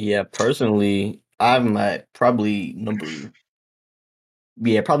 Yeah, personally, I'm at probably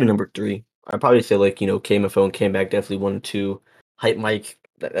probably number three. I'd probably say like, KMFO came back definitely 1 and 2. Hype Mike,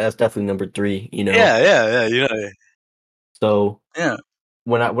 that's definitely number three. Yeah, yeah, yeah. So Yeah.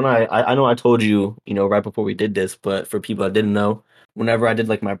 when I know I told you, right before we did this, but for people that didn't know, whenever I did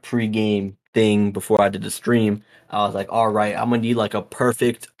like my pregame thing before I did the stream, I was like, all right, I'm gonna need like a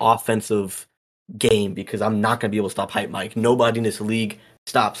perfect offensive game because I'm not gonna be able to stop Hype Mike. Nobody in this league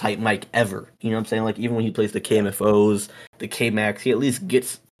stops Hype Mike ever. You know what I'm saying? Like even when he plays the KMFOs, the K Max, he at least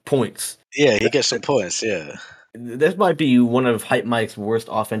gets points. Yeah, he gets some points. Yeah. This might be one of Hype Mike's worst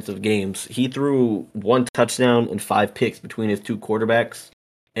offensive games. He threw one touchdown and five picks between his two quarterbacks,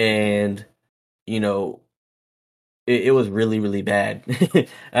 and you know it was really really bad.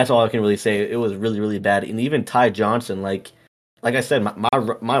 That's all I can really say. It was really really bad, and even Ty Johnson, like I said,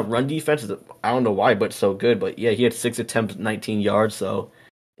 my run defense is I don't know why, but so good. But yeah, he had 6 attempts, 19 yards, so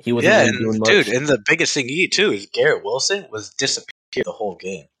he wasn't Yeah, really and doing dude, much. and the biggest thing he too is Garrett Wilson was disappeared the whole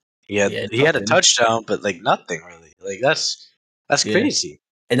game. He had Yeah, he had a nothing. touchdown, but like nothing really. Like that's Yeah. crazy.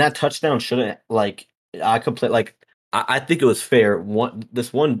 And that touchdown shouldn't like I complain like I think it was fair.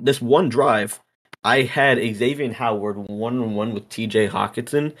 This one drive, I had Xavier Howard 1-on-1 with TJ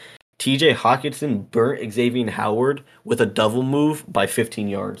Hawkinson. TJ Hawkinson burnt Xavier Howard with a double move by 15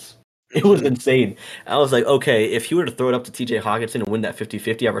 yards. It was insane. I was like, okay, if he were to throw it up to TJ Hawkinson and win that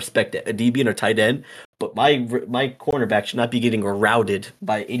 50-50, I respect it. A DB and a tight end, but my cornerback should not be getting routed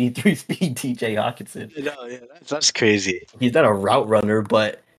by 83 speed TJ Hawkinson. No, yeah, that's crazy. He's not a route runner,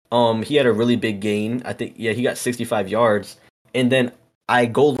 but he had a really big gain. I think he got 65 yards, and then I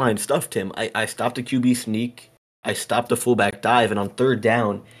goal line stuffed him. I stopped the QB sneak. I stopped the fullback dive, and on third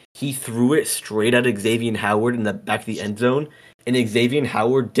down, he threw it straight at Xavier Howard in the back of the end zone, and Xavier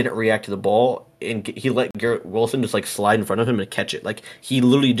Howard didn't react to the ball, and he let Garrett Wilson just like slide in front of him and catch it. Like he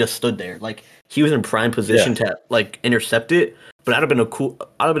literally just stood there, like he was in prime Yeah, position to like intercept it. But I'd have been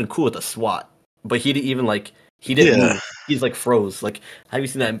cool with a SWAT. But he didn't even like he didn't yeah. move. He's like froze. Like have you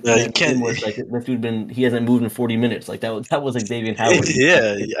seen that No, you that can't. meme where it's like this dude been he hasn't moved in 40 minutes? Like that was Xavier Howard.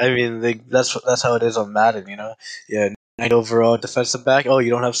 Yeah, I mean that's how it is on Madden. Yeah, 9 overall defensive back. Oh,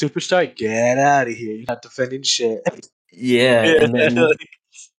 you don't have superstar? Get out of here! You're not defending shit. Yeah, Yeah, and then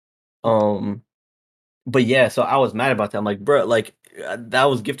um but yeah, so I was mad about that. I'm like, bro, like that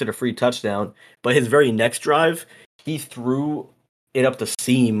was gifted a free touchdown. But his very next drive, he threw it up the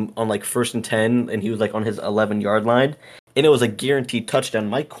seam on like 1st and 10, and he was like on his 11-yard line, and it was a guaranteed touchdown.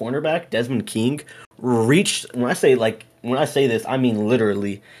 My cornerback Desmond King reached. When I say this, I mean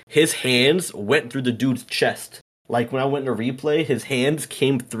literally. His hands went through the dude's chest. Like when I went to replay, his hands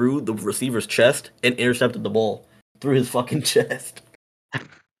came through the receiver's chest and intercepted the ball through his fucking chest,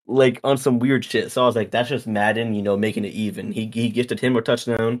 like on some weird shit. So I was like, that's just Madden, making it even. He gifted him a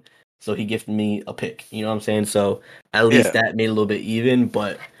touchdown, so he gifted me a pick. You know what I'm saying? So at least Yeah, that made it a little bit even.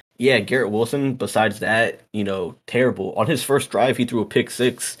 But yeah, Garrett Wilson, besides that, terrible. On his first drive, he threw a pick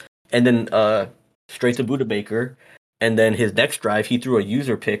six, and then straight to Buda Baker. And then his next drive, he threw a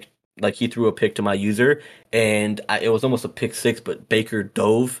user pick. Like he threw a pick to my user, and it was almost a pick six, but Baker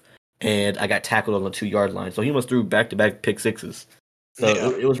dove, and I got tackled on the 2-yard line. So he almost threw back-to-back pick sixes. So yeah,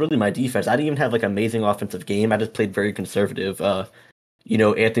 it was really my defense. I didn't even have like amazing offensive game. I just played very conservative.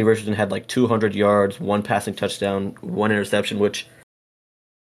 Anthony Richardson had like 200 yards, one passing touchdown, one interception. Which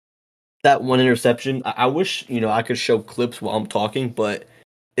that one interception, I wish I could show clips while I'm talking, but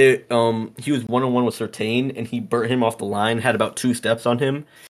he was 1-on-1 with Sertain, and he burnt him off the line. Had about 2 steps on him,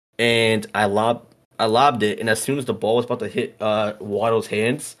 and I lobbed it, and as soon as the ball was about to hit Waddle's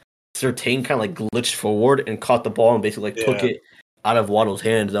hands, Sertain kind of like glitched forward and caught the ball and basically like took yeah. it out of Waddle's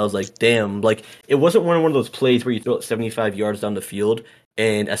hands. I was like, damn, like it wasn't one of those plays where you throw it 75 yards down the field,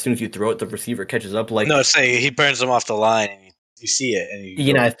 and as soon as you throw it, the receiver catches up. No, Like it's like he burns them off the line, and you see it, and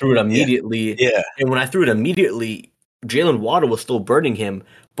you I go, threw it yeah, immediately, yeah, and when I threw it immediately, Jalen Waddle was still burning him.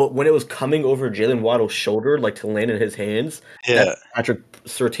 But when it was coming over Jalen Waddle's shoulder, like to land in his hands, that yeah, Patrick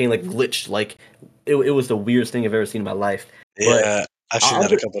Surtain like glitched. Like it was the weirdest thing I've ever seen in my life. But yeah. I've seen I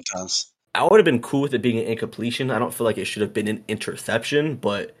that a would couple of times. I would have been cool with it being an incompletion. I don't feel like it should have been an interception,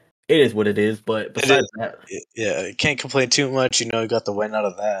 but it is what it is. But It besides is. that, Yeah, you can't complain too much. You got the win out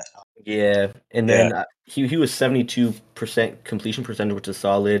of that. yeah. And Yeah, then he was 72% completion percentage, which is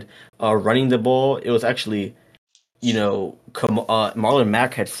solid. Running the ball, it was actually Marlon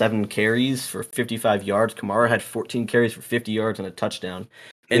Mack had 7 carries for 55 yards. Kamara had 14 carries for 50 yards and a touchdown.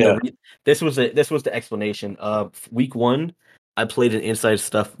 And yeah, this was the explanation. Week one, I played an inside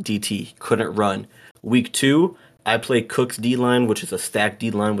stuff DT, couldn't run. Week two, I played Cook's D line, which is a stacked D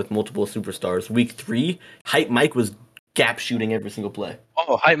line with multiple superstars. Week three, Hype Mike was gap shooting every single play.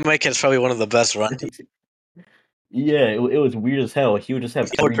 Oh, Hype Mike is probably one of the best run D. Yeah, it was weird as hell. He would just have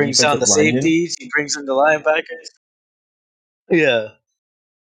He three brings down defensive the linemen. safeties. He brings in the linebackers. Yeah,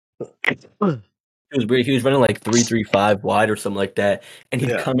 It was weird. He was running like 3-3-5 wide or something like that, and he'd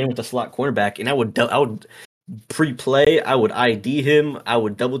yeah, come in with a slot cornerback, and I would pre-play, I would ID him, I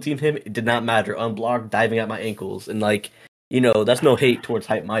would double team him. It did not matter, unblocked, diving at my ankles, and like that's no hate towards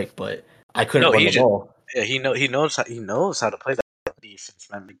Hype Mike, but I couldn't no, run he the just ball. yeah he knows how to play that defense,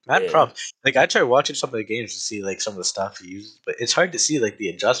 man. Like, mad Yeah, props. Like I tried watching some of the games to see like some of the stuff he uses, but it's hard to see like the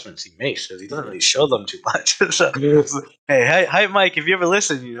adjustments he makes because he doesn't really show them too much. So, hey, hi Mike, if you ever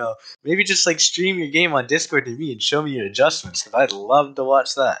listen, maybe just like stream your game on Discord to me and show me your adjustments because I'd love to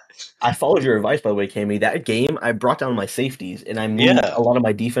watch that. I followed your advice, by the way, Cammy. That game, I brought down my safeties and I moved Yeah, a lot of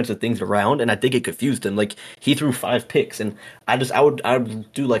my defensive things around, and I think it confused him. Like he threw 5 picks, and I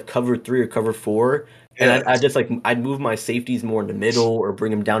would do like cover three or cover four, and yeah, I just like I'd move my safeties more in the middle or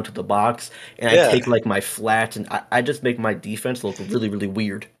bring them down to the box, and I'd yeah. take like my flats, and I just make my defense look really really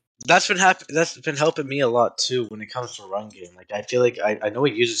weird. That's been helping me a lot too when it comes to run game. Like I feel like I know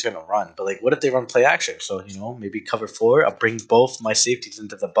what user's gonna run, but like what if they run play action? So maybe cover four. I'll bring both my safeties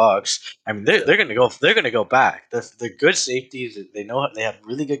into the box. I mean Yeah, they're gonna go back. They're good safeties. They know they have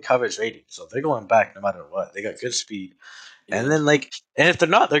really good coverage rating, so they're going back no matter what. They got good speed, and yeah, then and if they're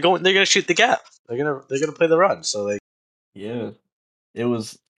not, they're gonna shoot the gap. They're gonna play the run. So like yeah. It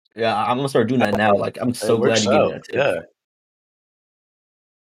was yeah. I'm gonna start doing that now. Like I'm it so glad works you gave me out. that tip. Yeah.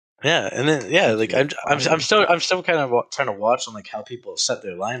 Yeah, and then like Defense was fire. I'm still kind of trying to watch on like how people set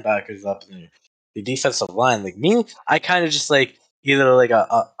their linebackers up and the defensive line. Like me, I kind of just like either like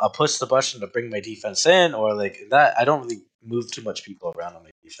a push the button to bring my defense in, or like that. I don't really move too much people around on my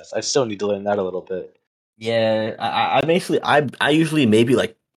defense. I still need to learn that a little bit. Yeah, I basically I usually maybe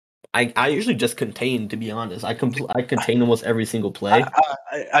like I usually just contain, to be honest. I contain almost every single play.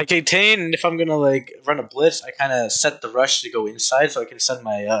 I contain, and if I'm gonna like run a blitz, I kind of set the rush to go inside, so I can send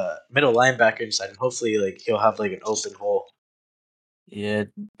my middle linebacker inside, and hopefully like he'll have like an open hole. Yeah,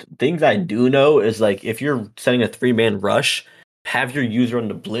 things I do know is like if you're setting a 3-man rush, have your user on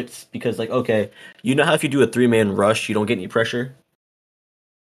the blitz because like okay, you know how if you do a 3-man rush, you don't get any pressure.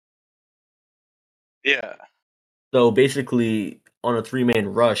 Yeah, So basically, on a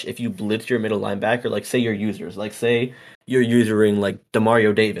 3-man rush, if you blitz your middle linebacker, like say your users, like say you're usering like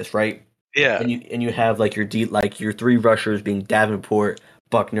Demario Davis, right? Yeah. and you have like your three rushers being Davenport,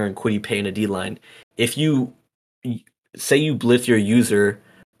 Buckner, and Quiddy Pay in a D line. If you say you blitz your user,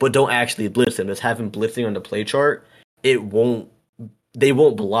 but don't actually blitz him, just have him blitzing on the play chart, it won't they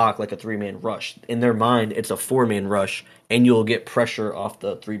won't block like a three-man rush. In their mind, it's a four-man rush, and you'll get pressure off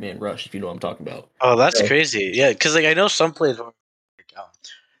the three-man rush if you know what I'm talking about. Oh, that's So crazy. Yeah, because like I know some plays are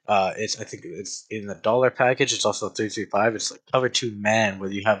like, it's I think it's in the dollar package. It's also 3-3-5. It's like cover two man where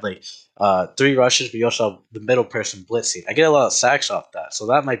you have like three rushes, but you also have the middle person blitzing. I get a lot of sacks off that, so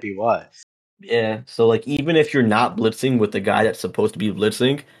that might be why. yeah, so like even if you're not blitzing with the guy that's supposed to be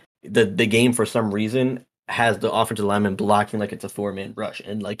blitzing, the game for some reason has the offensive lineman blocking like it's a four-man rush,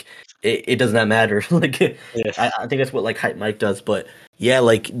 and like it does not matter. Like Yeah. I think that's what like Hype Mike does, but yeah,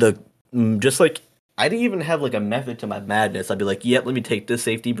 like just like I didn't even have like a method to my madness. I'd be like, yep, let me take this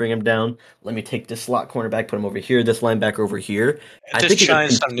safety, bring him down. Let me take this slot cornerback, put him over here. This linebacker over here. I Just think it just trying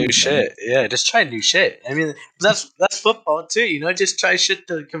some new confused them. shit. Yeah, just try new shit. I mean, that's football too. You know, just try shit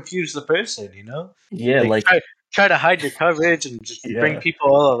to confuse the person. You know, Yeah, like like try to hide your coverage and just bring yeah.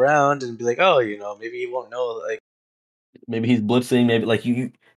 people all around and be like, oh, maybe you won't know. Like, Maybe he's blitzing. Maybe like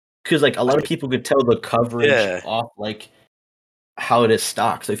because like a lot of people could tell the coverage yeah, off like how it is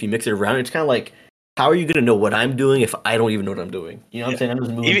stocked. So if you mix it around, it's kind of like how are you gonna know what I'm doing if I don't even know what I'm doing? You know what I'm yeah. saying? I'm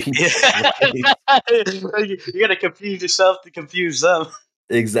just moving Even, pieces. Like, yeah. You gotta confuse yourself to confuse them.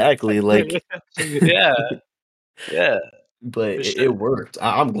 exactly. Like, Yeah, yeah, but for it sure. worked.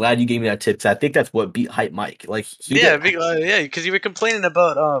 I'm glad you gave me that tip 'cause I think that's what beat Hype Mike. Like he Yeah, did. yeah, because you were complaining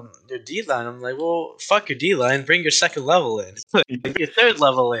about your D line. I'm like, well, fuck your D line. Bring your second level in. Bring your third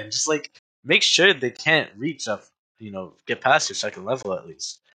level in. Just like make sure they can't reach up. Get past your second level at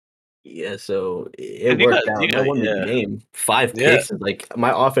least. Yeah, so it Cause worked out, and that won me the yeah, game. Five yeah, picks, and like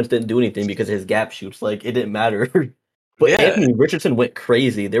my offense didn't do anything because of his gap shoots. Like it didn't matter. But yeah. Anthony Richardson went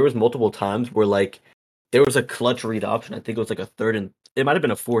crazy. There was multiple times where like there was a clutch read option. I think it was like a third and it might have been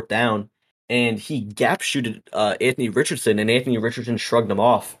a fourth down, and he gap shooted Anthony Richardson, and Anthony Richardson shrugged him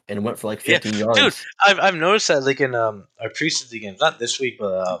off and went for like Yeah, 15 dude, yards. I've noticed that like in our preseason games, not this week,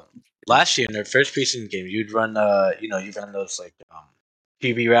 but last year in our first preseason game, you'd run you run those like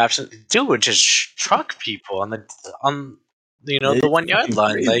QB raps. Dude would just truck people on the It's 1 yard fucking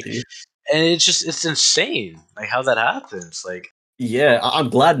line, like, crazy. and it's insane, like how that happens. Like Yeah, I'm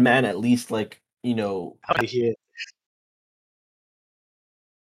glad, man. At least like how do you hear?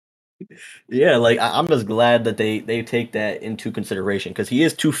 yeah, like I'm just glad that they take that into consideration because he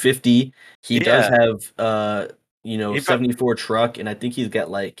is 250. He does Yeah, have he pro- 74 truck, and I think he's got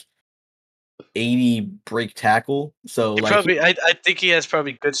like 80 break tackle. So he like probably I think he has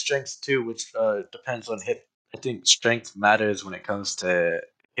probably good strength too, which depends on hit. I think strength matters when it comes to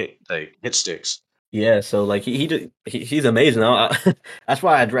hit sticks. yeah, so like he's amazing. That's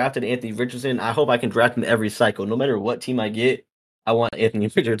why I drafted Anthony Richardson. I hope I can draft him every cycle, no matter what team I get. I want Anthony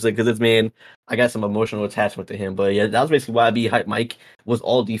Richardson because this man, I got some emotional attachment to him. But yeah, that was basically why I beat Hype Mike was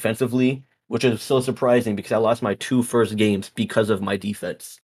all defensively, which is so surprising because I lost my two first games because of my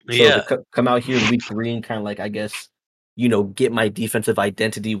defense. So to Yeah, come out here in week three and kind of like I guess get my defensive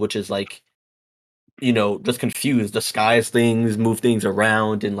identity, which is like just confused, disguise things, move things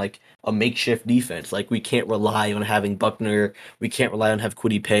around, and like a makeshift defense. Like we can't rely on having Buckner. We can't rely on have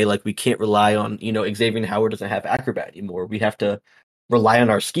Quiddy Pay. Like we can't rely on Xavier Howard doesn't have Acrobat anymore. We have to rely on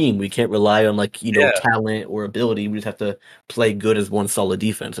our scheme. We can't rely on like yeah, talent or ability. We just have to play good as one solid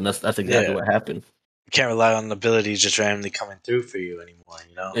defense, and that's exactly yeah. what happened. You can't rely on the abilities just randomly coming through for you anymore.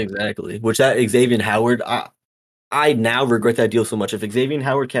 Exactly. Which that Xavier Howard, I now regret that deal so much. If Xavier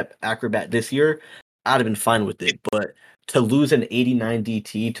Howard kept Acrobat this year, I'd have been fine with it. But to lose an 89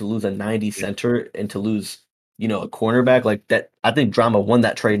 DT, to lose a 90 center, and to lose, a cornerback like that, I think Drama won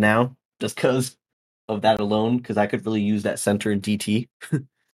that trade now just because of that alone. Because I could really use that center and DT. But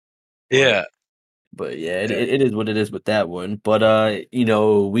Yeah. but yeah, it, Yeah. it is what it is with that one. But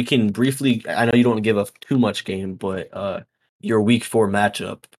we can briefly. I know you don't want to give up too much game, but your week four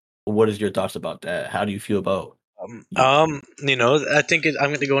matchup. What is your thoughts about that? How do you feel about you? I think I'm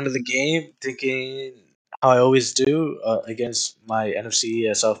going to go into the game thinking how I always do against my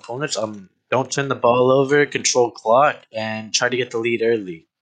NFC South opponents. Don't turn the ball over, control clock, and try to get the lead early.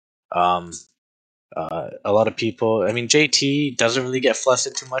 Um, a lot of people. I mean, JT doesn't really get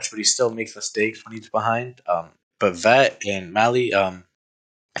flustered too much, but he still makes mistakes when he's behind. But Vet and Mally,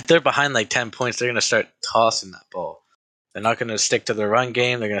 if they're behind like 10 points, they're going to start tossing that ball. They're not going to stick to the run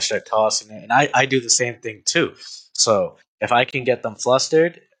game. They're going to start tossing it, and I do the same thing too. So if I can get them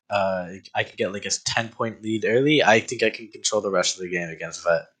flustered, I can get like a 10 point lead early. I think I can control the rest of the game against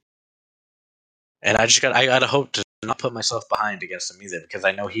Vet, and I got to hope to not put myself behind against him either because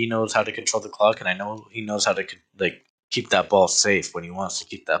I know he knows how to control the clock and I know he knows how to like keep that ball safe when he wants to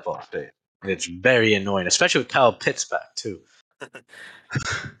keep that ball safe. And it's very annoying, especially with Kyle Pitts back too.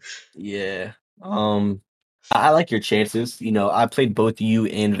 Yeah. I like your chances. You know, I played both you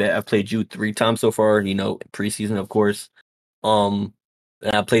and Vet. I've played you 3 times so far, you know, preseason, of course. Um,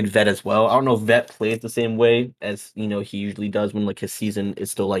 and I played Vet as well. I don't know if Vet plays the same way as, you know, he usually does when like his season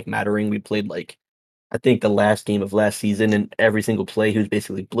is still like mattering. We played like I think the last game of last season and every single play he was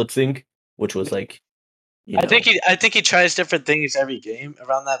basically blitzing, which was like, you know, I think he tries different things every game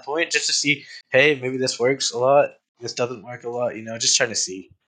around that point just to see, hey, maybe this works a lot. This doesn't work a lot, just trying to see.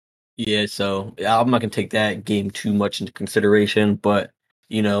 yeah, so yeah, I'm not gonna take that game too much into consideration, but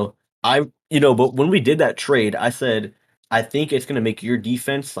you know, but when we did that trade, I said I think it's gonna make your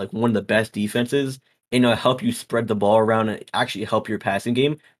defense like one of the best defenses, and it'll help you spread the ball around and actually help your passing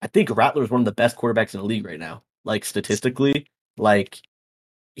game. I think Rattler is one of the best quarterbacks in the league right now, like statistically, like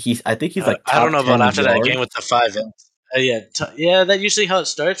I think he's like I don't top know about 10 in after that game yards. with the 5 M's. Yeah, that's usually how it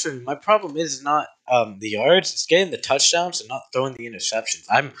starts. And my problem is not the yards; it's getting the touchdowns and not throwing the interceptions.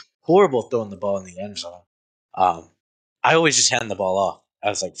 I'm horrible throwing the ball in the end zone. Um, I always just hand the ball off. I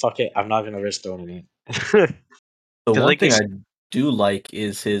was like, "Fuck it, I'm not gonna risk throwing it in." The Because one like you, thing I do like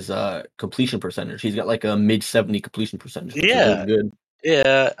is his completion percentage. He's got like a mid 70 completion percentage, which is really yeah, good.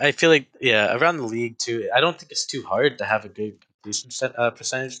 yeah, I feel like around the league too. I don't think it's too hard to have a good completion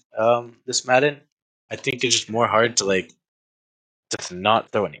percentage. This Madden, I think it's just more hard to like just not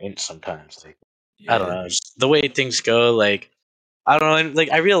throw an inch sometimes. Like I don't Yeah. know, just the way things go. Like I don't know.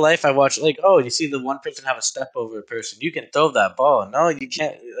 Like I real life, I watch like you see the one person have a step over a person. You can throw that ball. No, you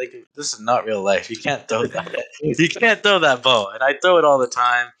can't. Like this is not real life. You can't throw that. You can't throw that ball. And I throw it all the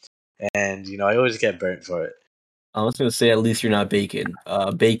time, and I always get burnt for it. I was gonna say at least you're not Bacon.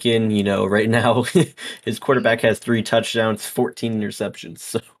 Bacon, you know, right now his quarterback has 3 touchdowns, 14 interceptions.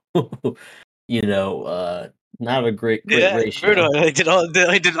 So, you know, not a great Yeah, Bruno. ratio. I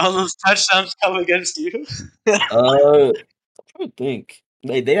did all those touchdowns come against you. I'm trying to think.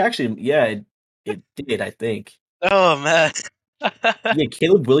 They actually, yeah, it did. I think. Oh man. Yeah,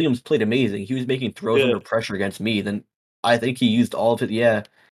 Caleb Williams played amazing. He was making throws Yeah. under pressure against me. Then I think he used all of it. Yeah.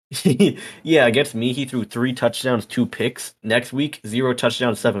 Yeah, against me, he threw 3 touchdowns, 2 picks. Next week, 0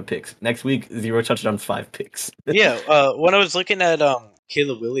 touchdowns, 7 picks. Next week, 0 touchdowns, 5 picks. Yeah, when I was looking at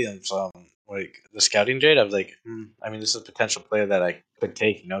Caleb Williams, like the scouting grade, I was like, I mean, this is a potential player that I could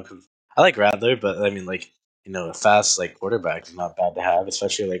take, because I like Radler, but I mean, like, a fast like quarterback is not bad to have,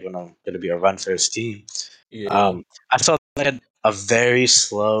 especially like when I'm going to be a run first team. Yeah. I saw that had a very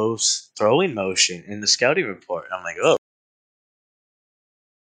slow throwing motion in the scouting report. I'm like, oh,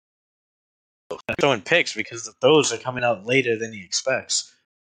 I'm throwing picks because the throws are coming out later than he expects.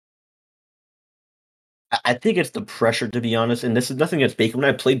 I think it's the pressure, to be honest. And this is nothing against Bacon. When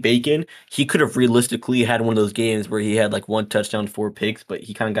I played Bacon, he could have realistically had one of those games where he had like 1 touchdown, 4 picks, but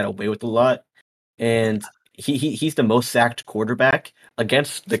he kind of got away with a lot. And he's the most sacked quarterback.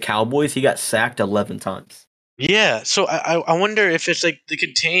 Against the Cowboys, he got sacked 11 times. Yeah, so I wonder if it's like the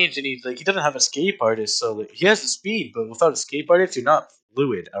contains and he doesn't have escape artist, so like, he has the speed, but without escape artist, you're not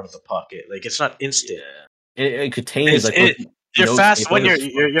fluid out of the pocket. Like it's not instant. Yeah. It contains It's like with it. You're no fast escape when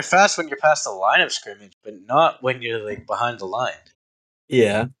artist. you're fast when you're past the line of scrimmage, but not when you're like behind the line.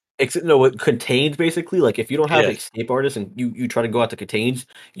 Yeah. Except no, what contains basically, like if you don't have Yeah, escape artists and you try to go out to contains,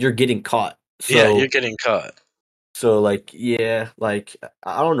 you're getting caught. yeah, you're So getting caught. like yeah, like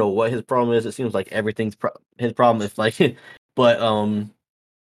I don't know what his problem is. It seems like everything's his problem is like, but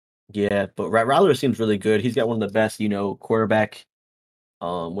yeah, but Rattler seems really good. He's got one of the best, you know, quarterback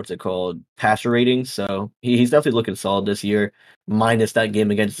what's it called, passer ratings. So he's definitely looking solid this year. Minus that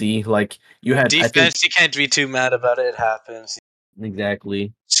game against Z, like you had, I think Defense, you can't be too mad about it. It happens.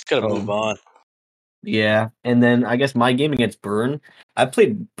 exactly. Just gotta move Um, on. Yeah, and then I guess my game against Burn, I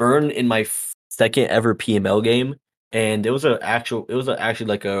played Burn in my second ever PML game, and it was actually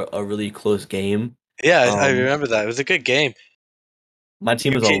like a really close game. Yeah, I Um, remember that. It was a good game. my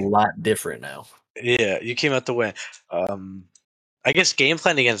team You is a came, lot different now. yeah, you came out the win. Um, I guess game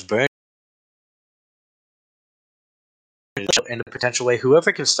plan against Burn in a potential way.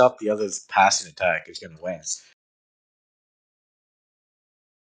 Whoever can stop the other's passing attack is going to win.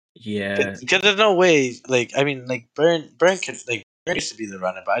 Yeah, Because there's no way. Like I mean, like Burn can like Burn used to be the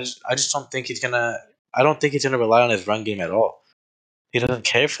runner, but I just don't think he's gonna. I don't think he's gonna rely on his run game at all. He doesn't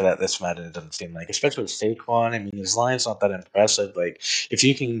care for that this Madden. It doesn't seem like, especially with Saquon. I mean, his line's not that impressive. Like if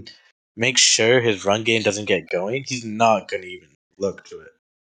you can make sure his run game doesn't get going, he's not gonna even look to it.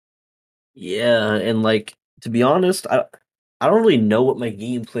 yeah, and like to be honest, I don't really know what my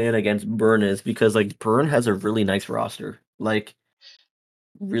game plan against Burn is because like Burn has a really nice roster, like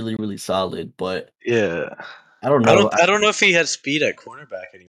really really solid. But Yeah. I don't I know. don't I don't know if he has speed at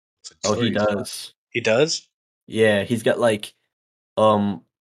cornerback anymore for Oh, he Detroit. does. He does? Yeah, he's got like um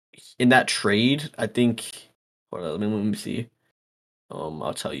in that trade. I think. Hold on, let me see.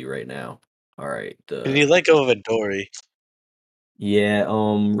 I'll tell you right now. All right, Did he the let go of Adoree? yeah,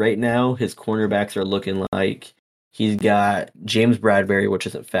 right now his cornerbacks are looking like he's got James Bradbury, which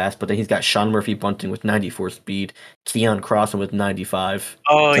isn't fast, but then he's got Sean Murphy Bunting with 94 speed, Keon Crossan with 95.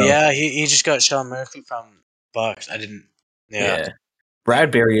 Oh So yeah, he just got Sean Murphy from Bucks. I didn't. Yeah, yeah,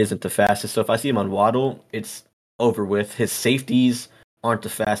 Bradbury isn't the fastest. So if I see him on Waddle, it's over with. His safeties aren't the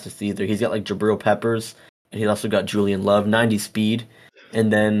fastest either. He's got like Jabril Peppers, and he's also got Julian Love, 90 speed.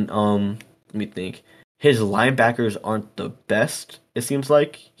 And then let me think. His linebackers aren't the best, it seems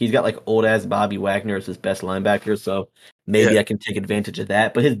like. He's got like old ass Bobby Wagner as his best linebacker, so yeah, maybe I can take advantage of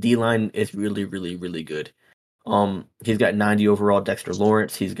that. But his D line is really, really, really good. He's got 90 overall Dexter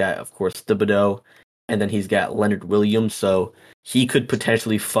Lawrence. He's got, of course, Thibodeau, and then he's got Leonard Williams. So he could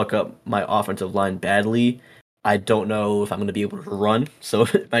potentially fuck up my offensive line badly. I don't know if I'm going to be able to run, so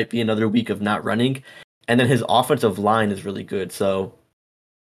it might be another week of not running. And then his offensive line is really good, so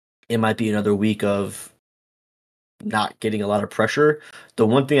it might be another week of not getting a lot of pressure. The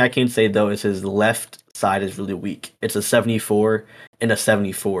one thing I can say though is his left side is really weak. It's a 74 and a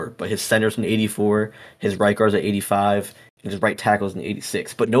 74, but his center's an 84, his right guard's an 85, and his right tackle's an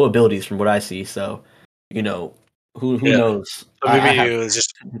 86. But no abilities from what I see. So, you know, who yeah. knows? So I maybe have you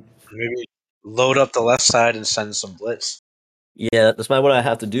just maybe load up the left side and send some blitz. Yeah, that's about what I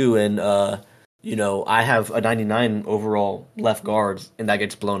have to do. And I have a 99 overall left guard, and that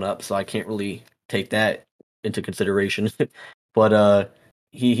gets blown up, so I can't really take that into consideration. But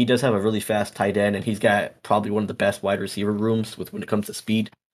he does have a really fast tight end, and he's got probably one of the best wide receiver rooms with when it comes to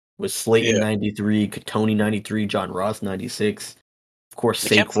speed. With Slayton Yeah, 93, Tony 93, John Ross 96, of course I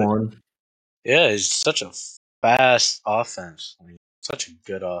can't believe. Saquon. Yeah, it's such a fast offense. I mean, such a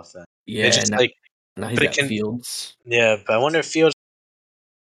good offense. It's Yeah, just like, now he's but it got can. Fields. Yeah, but I wonder if Fields'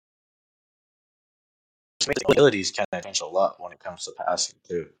 abilities can change a lot when it comes to passing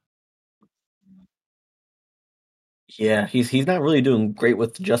too. Yeah, he's not really doing great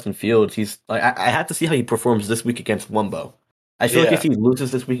with Justin Fields. He's like I have to see how he performs this week against Wumbo. I feel like if Yeah, he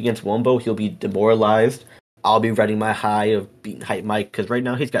loses this week against Wumbo, he'll be demoralized. I'll be riding my high of beating Hype Mike because right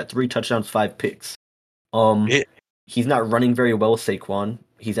now he's got 3 touchdowns, 5 picks. Um, yeah, he's not running very well with Saquon.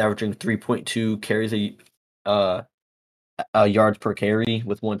 He's averaging 3.2 carries uh a yards per carry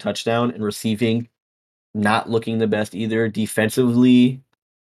with 1 touchdown and receiving. Not looking the best either. Defensively,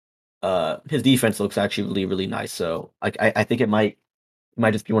 his defense looks actually really really nice. So like I think it might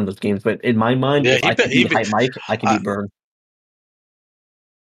just be one of those games. But in my mind, yeah. if I can beat Hype Mike, I can beat Burn.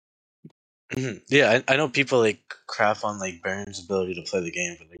 Mhm. Yeah, I know people like crap on like Burns' ability to play the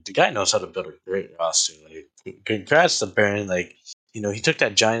game, but like the guy knows how to build a great roster. Like, congrats to Burn. Like, he took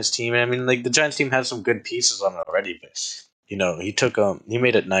that Giants team, and I mean, like the Giants team has some good pieces on it already, but he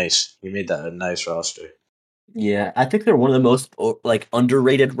made it nice. He made that a nice roster. Yeah, I think they're one of the most like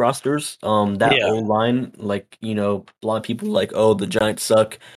underrated rosters. That Yeah, O line, like a lot of people are like, oh, the Giants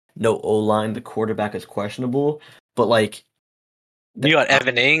suck. No O line. The quarterback is questionable. But like, you th- got uh,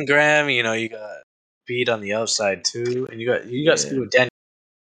 Evan Ingram. You got Speed on the outside too, and you got Speed yeah, with Daniel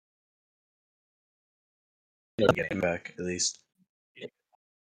getting back at least.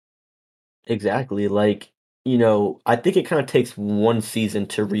 exactly. Like, I think it kind of takes one season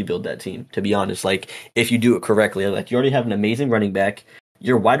to rebuild that team, to be honest. Like, if you do it correctly, like, you already have an amazing running back.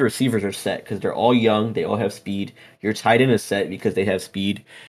 Your wide receivers are set because they're all young, they all have speed. Your tight end is set because they have speed.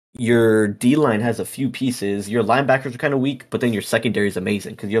 Your D line has a few pieces. Your linebackers are kind of weak, but then your secondary is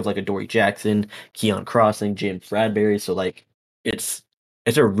amazing because you have like a Dory Jackson, Keon Crossing, James Bradbury. So, like, it's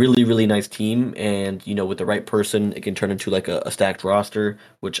it's a really, really nice team, and with the right person, it can turn into like a stacked roster,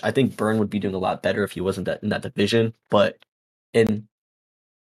 which I think Burn would be doing a lot better if he wasn't in that division. But in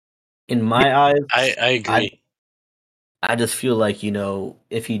in Yeah, my I eyes, I I agree. I just feel like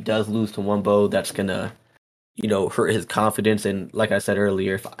if he does lose to Wumbo, that's gonna hurt his confidence. And like I said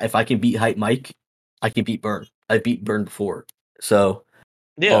earlier, if I can beat Hype Mike, I can beat Burn. I beat Burn before, so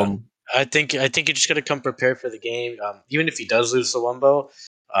Yeah, um I think you just got to come prepared for the game. Even if he does lose to Wumbo,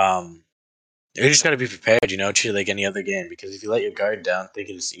 um, you just got to be prepared. Treat it like any other game. Because if you let your guard down,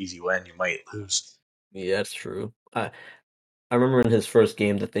 thinking it's an easy win, you might lose. yeah, that's true. I remember in his first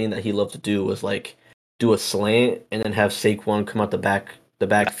game, the thing that he loved to do was like do a slant and then have Saquon come out the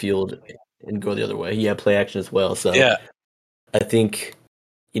backfield and go the other way. He had play action as well. So Yeah, I think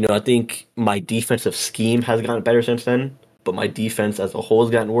my defensive scheme has gotten better since then. but my defense as a whole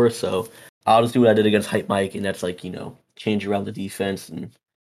has gotten worse. So I'll just do what I did against Hype Mike, and that's like change around the defense and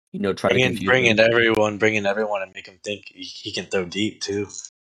try to confuse Bring in them. everyone, and make him think he can throw deep too.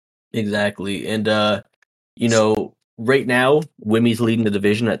 Exactly, and right now Wimmy's leading the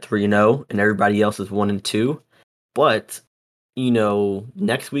division at 3-0, and everybody else is 1-2. But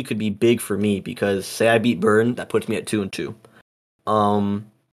next week could be big for me because say I beat Burn, that puts me at 2-2.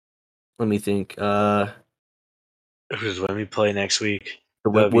 Let me think. Who's when we play next week?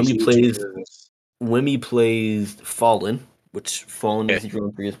 When That'll be Wimmy huge. plays Wimmy plays Fallen, which Fallen is Okay.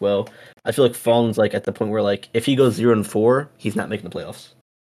 0-3 as well. I feel like Fallen's like at the point where like if he goes 0-4, he's not making the playoffs.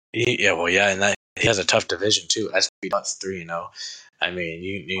 Yeah, well, yeah, and that he has a tough division too. SP.'s 3-0. I mean,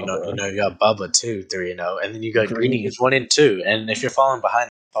 you got Bubba too, 3-0, and then you got Greeny Green. who's 1-2. And if you're falling behind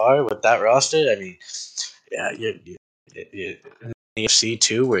par with that roster, I mean, yeah, you in the AFC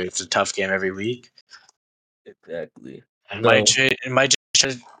too, where it's a tough game every week. Exactly. And So might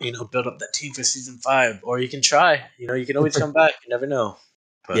just build up that team for season 5, or you can try. You can always come back. You never know.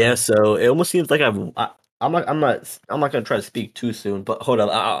 But yeah, so it almost seems like I'm not gonna try to speak too soon, but hold on,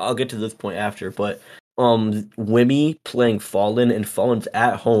 I'll get to this point after. But Wimmy playing Fallen and Fallen's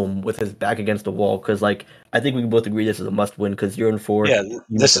at home with his back against the wall because like I think we can both agree this is a must win because 0-4, yeah, you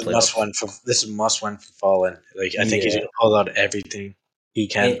miss the playoffs. this is must win for Fallen. Like I think he's Yeah, gonna pull out everything he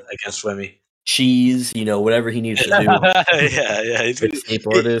can and against Wimmy. cheese, whatever he needs to do. Yeah. Escape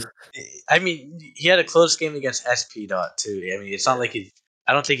artist. I mean, he had a close game against SP. Dot too. I mean, it's not Yeah, like he.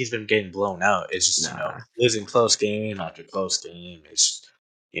 I don't think he's been getting blown out. It's just nah. losing close game after close game. It's just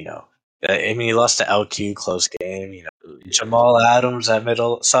you know. I mean, he lost to LQ close game. Oh, yeah. Jamal Adams at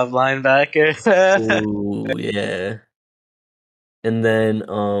middle sub linebacker. Oh yeah. And then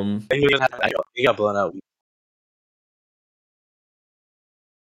He got blown out.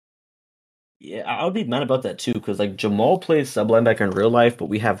 yeah, I'll be mad about that too because like Jamal plays sub linebacker in real life, but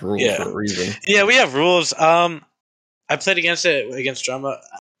we have rules Yeah, for a reason. yeah. We have rules. I played against Drama.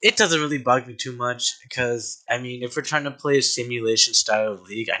 It doesn't really bug me too much because I mean, if we're trying to play a simulation style of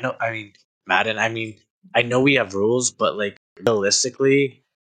league, I know. I mean, Madden. I mean, I know we have rules, but like realistically,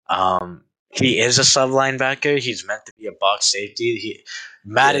 he is a sub linebacker. He's meant to be a box safety. Yeah,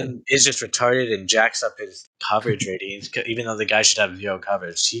 Madden is just retarded and jacks up his coverage ratings. Even though the guy should have zero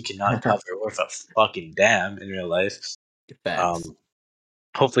coverage, he cannot cover worth a fucking damn in real life. facts. Um,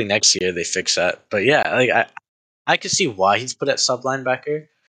 hopefully next year they fix that. But yeah, like I can see why he's put at sub linebacker,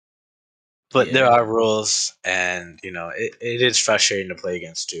 but there Yeah, are rules, and it is frustrating to play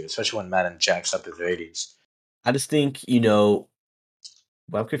against too, especially when Madden jacks up his ratings. I just think well,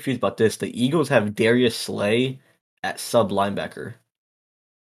 I'm confused about this. The Eagles have Darius Slay at sub linebacker.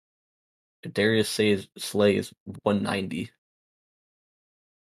 Slay is 190.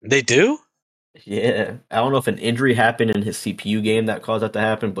 They do? Yeah, I don't know if an injury happened in his CPU game that caused that to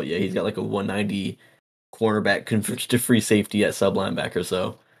happen, but yeah, he's got like a 190 cornerback converts to free safety at sub linebacker.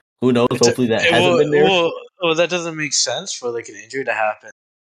 So who knows? It's a, Hopefully that it hasn't will, been there. that doesn't make sense for like an injury to happen.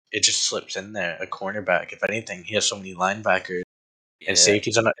 It just slips in there. A cornerback, if anything, he has so many linebackers and Yeah,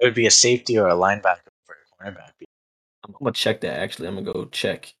 safeties. It would be a safety or a linebacker for a cornerback. I'm gonna check that actually. I'm gonna go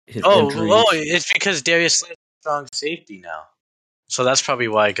check his Oh, injuries. it's because Darius Slay's a strong safety now, so that's probably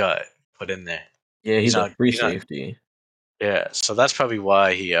why I got put in there. Yeah, He's he's a not. free He's not. safety. Yeah, so that's probably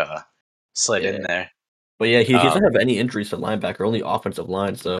why he slid in Yeah. there. But yeah, he doesn't Um, have any injuries to linebacker, only offensive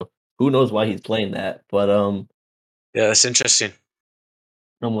line. So who knows why he's playing that? But yeah, that's interesting.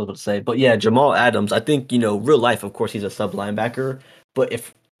 I don't know what to say. But yeah, Jamal Adams. I think real life, of course, he's a sub linebacker. But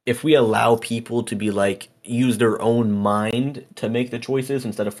if we allow people to be like use their own mind to make the choices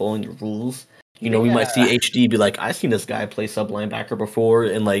instead of following the rules, we might see Yeah. HD be like, I've seen this guy play sub linebacker before,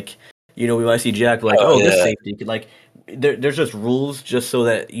 and like we might see Jack be like, Oh oh, this yeah. safety could like. There's just rules just so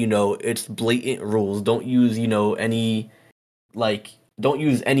that it's blatant rules. Don't use any like don't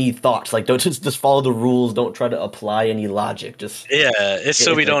use any thoughts. Like don't just follow the rules. Don't try to apply any logic. Just Yeah, it's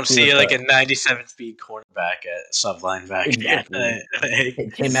so it's we a don't clear see like a cut. 97 speed cornerback at sub linebacker. Exactly. Like,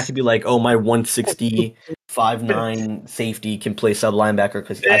 It came back to be like, oh, my 160 5'9" safety can play sub linebacker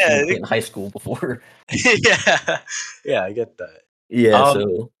because I've seen him yeah, play in high school before. yeah, yeah. I get that. Yeah, Um,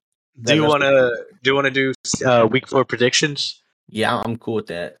 so do you that's want to do week 4 predictions? yeah, I'm cool with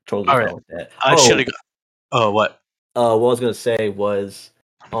that. Totally All fine right. with that. Actually, oh what? What I was gonna say was,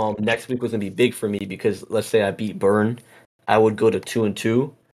 next week was gonna be big for me because let's say I beat Burn, I would go to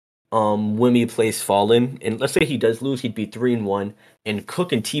 2-2. Wimmy plays Fallen, and let's say he does lose, he'd be 3-1. And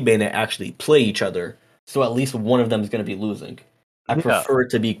Cook and T-Bandit actually play each other, so at least one of them is gonna be losing. I Yeah. prefer it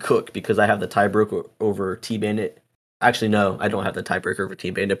to be Cook because I have the tiebreaker over T-Bandit. Actually, no, I don't have the tiebreaker over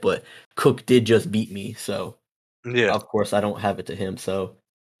T-Bandit, but Cook did just beat me, so Yeah. of course, I don't have it to him. So,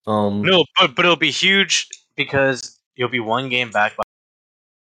 um, No, but it'll be huge because you'll be one game back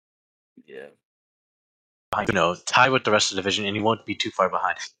yeah, behind, tied with the rest of the division, and you won't be too far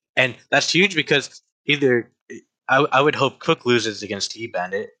behind. And that's huge because either I would hope Cook loses against T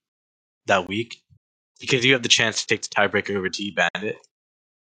Bandit that week because you have the chance to take the tiebreaker over T Bandit.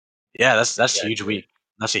 Yeah, that's huge exactly. week.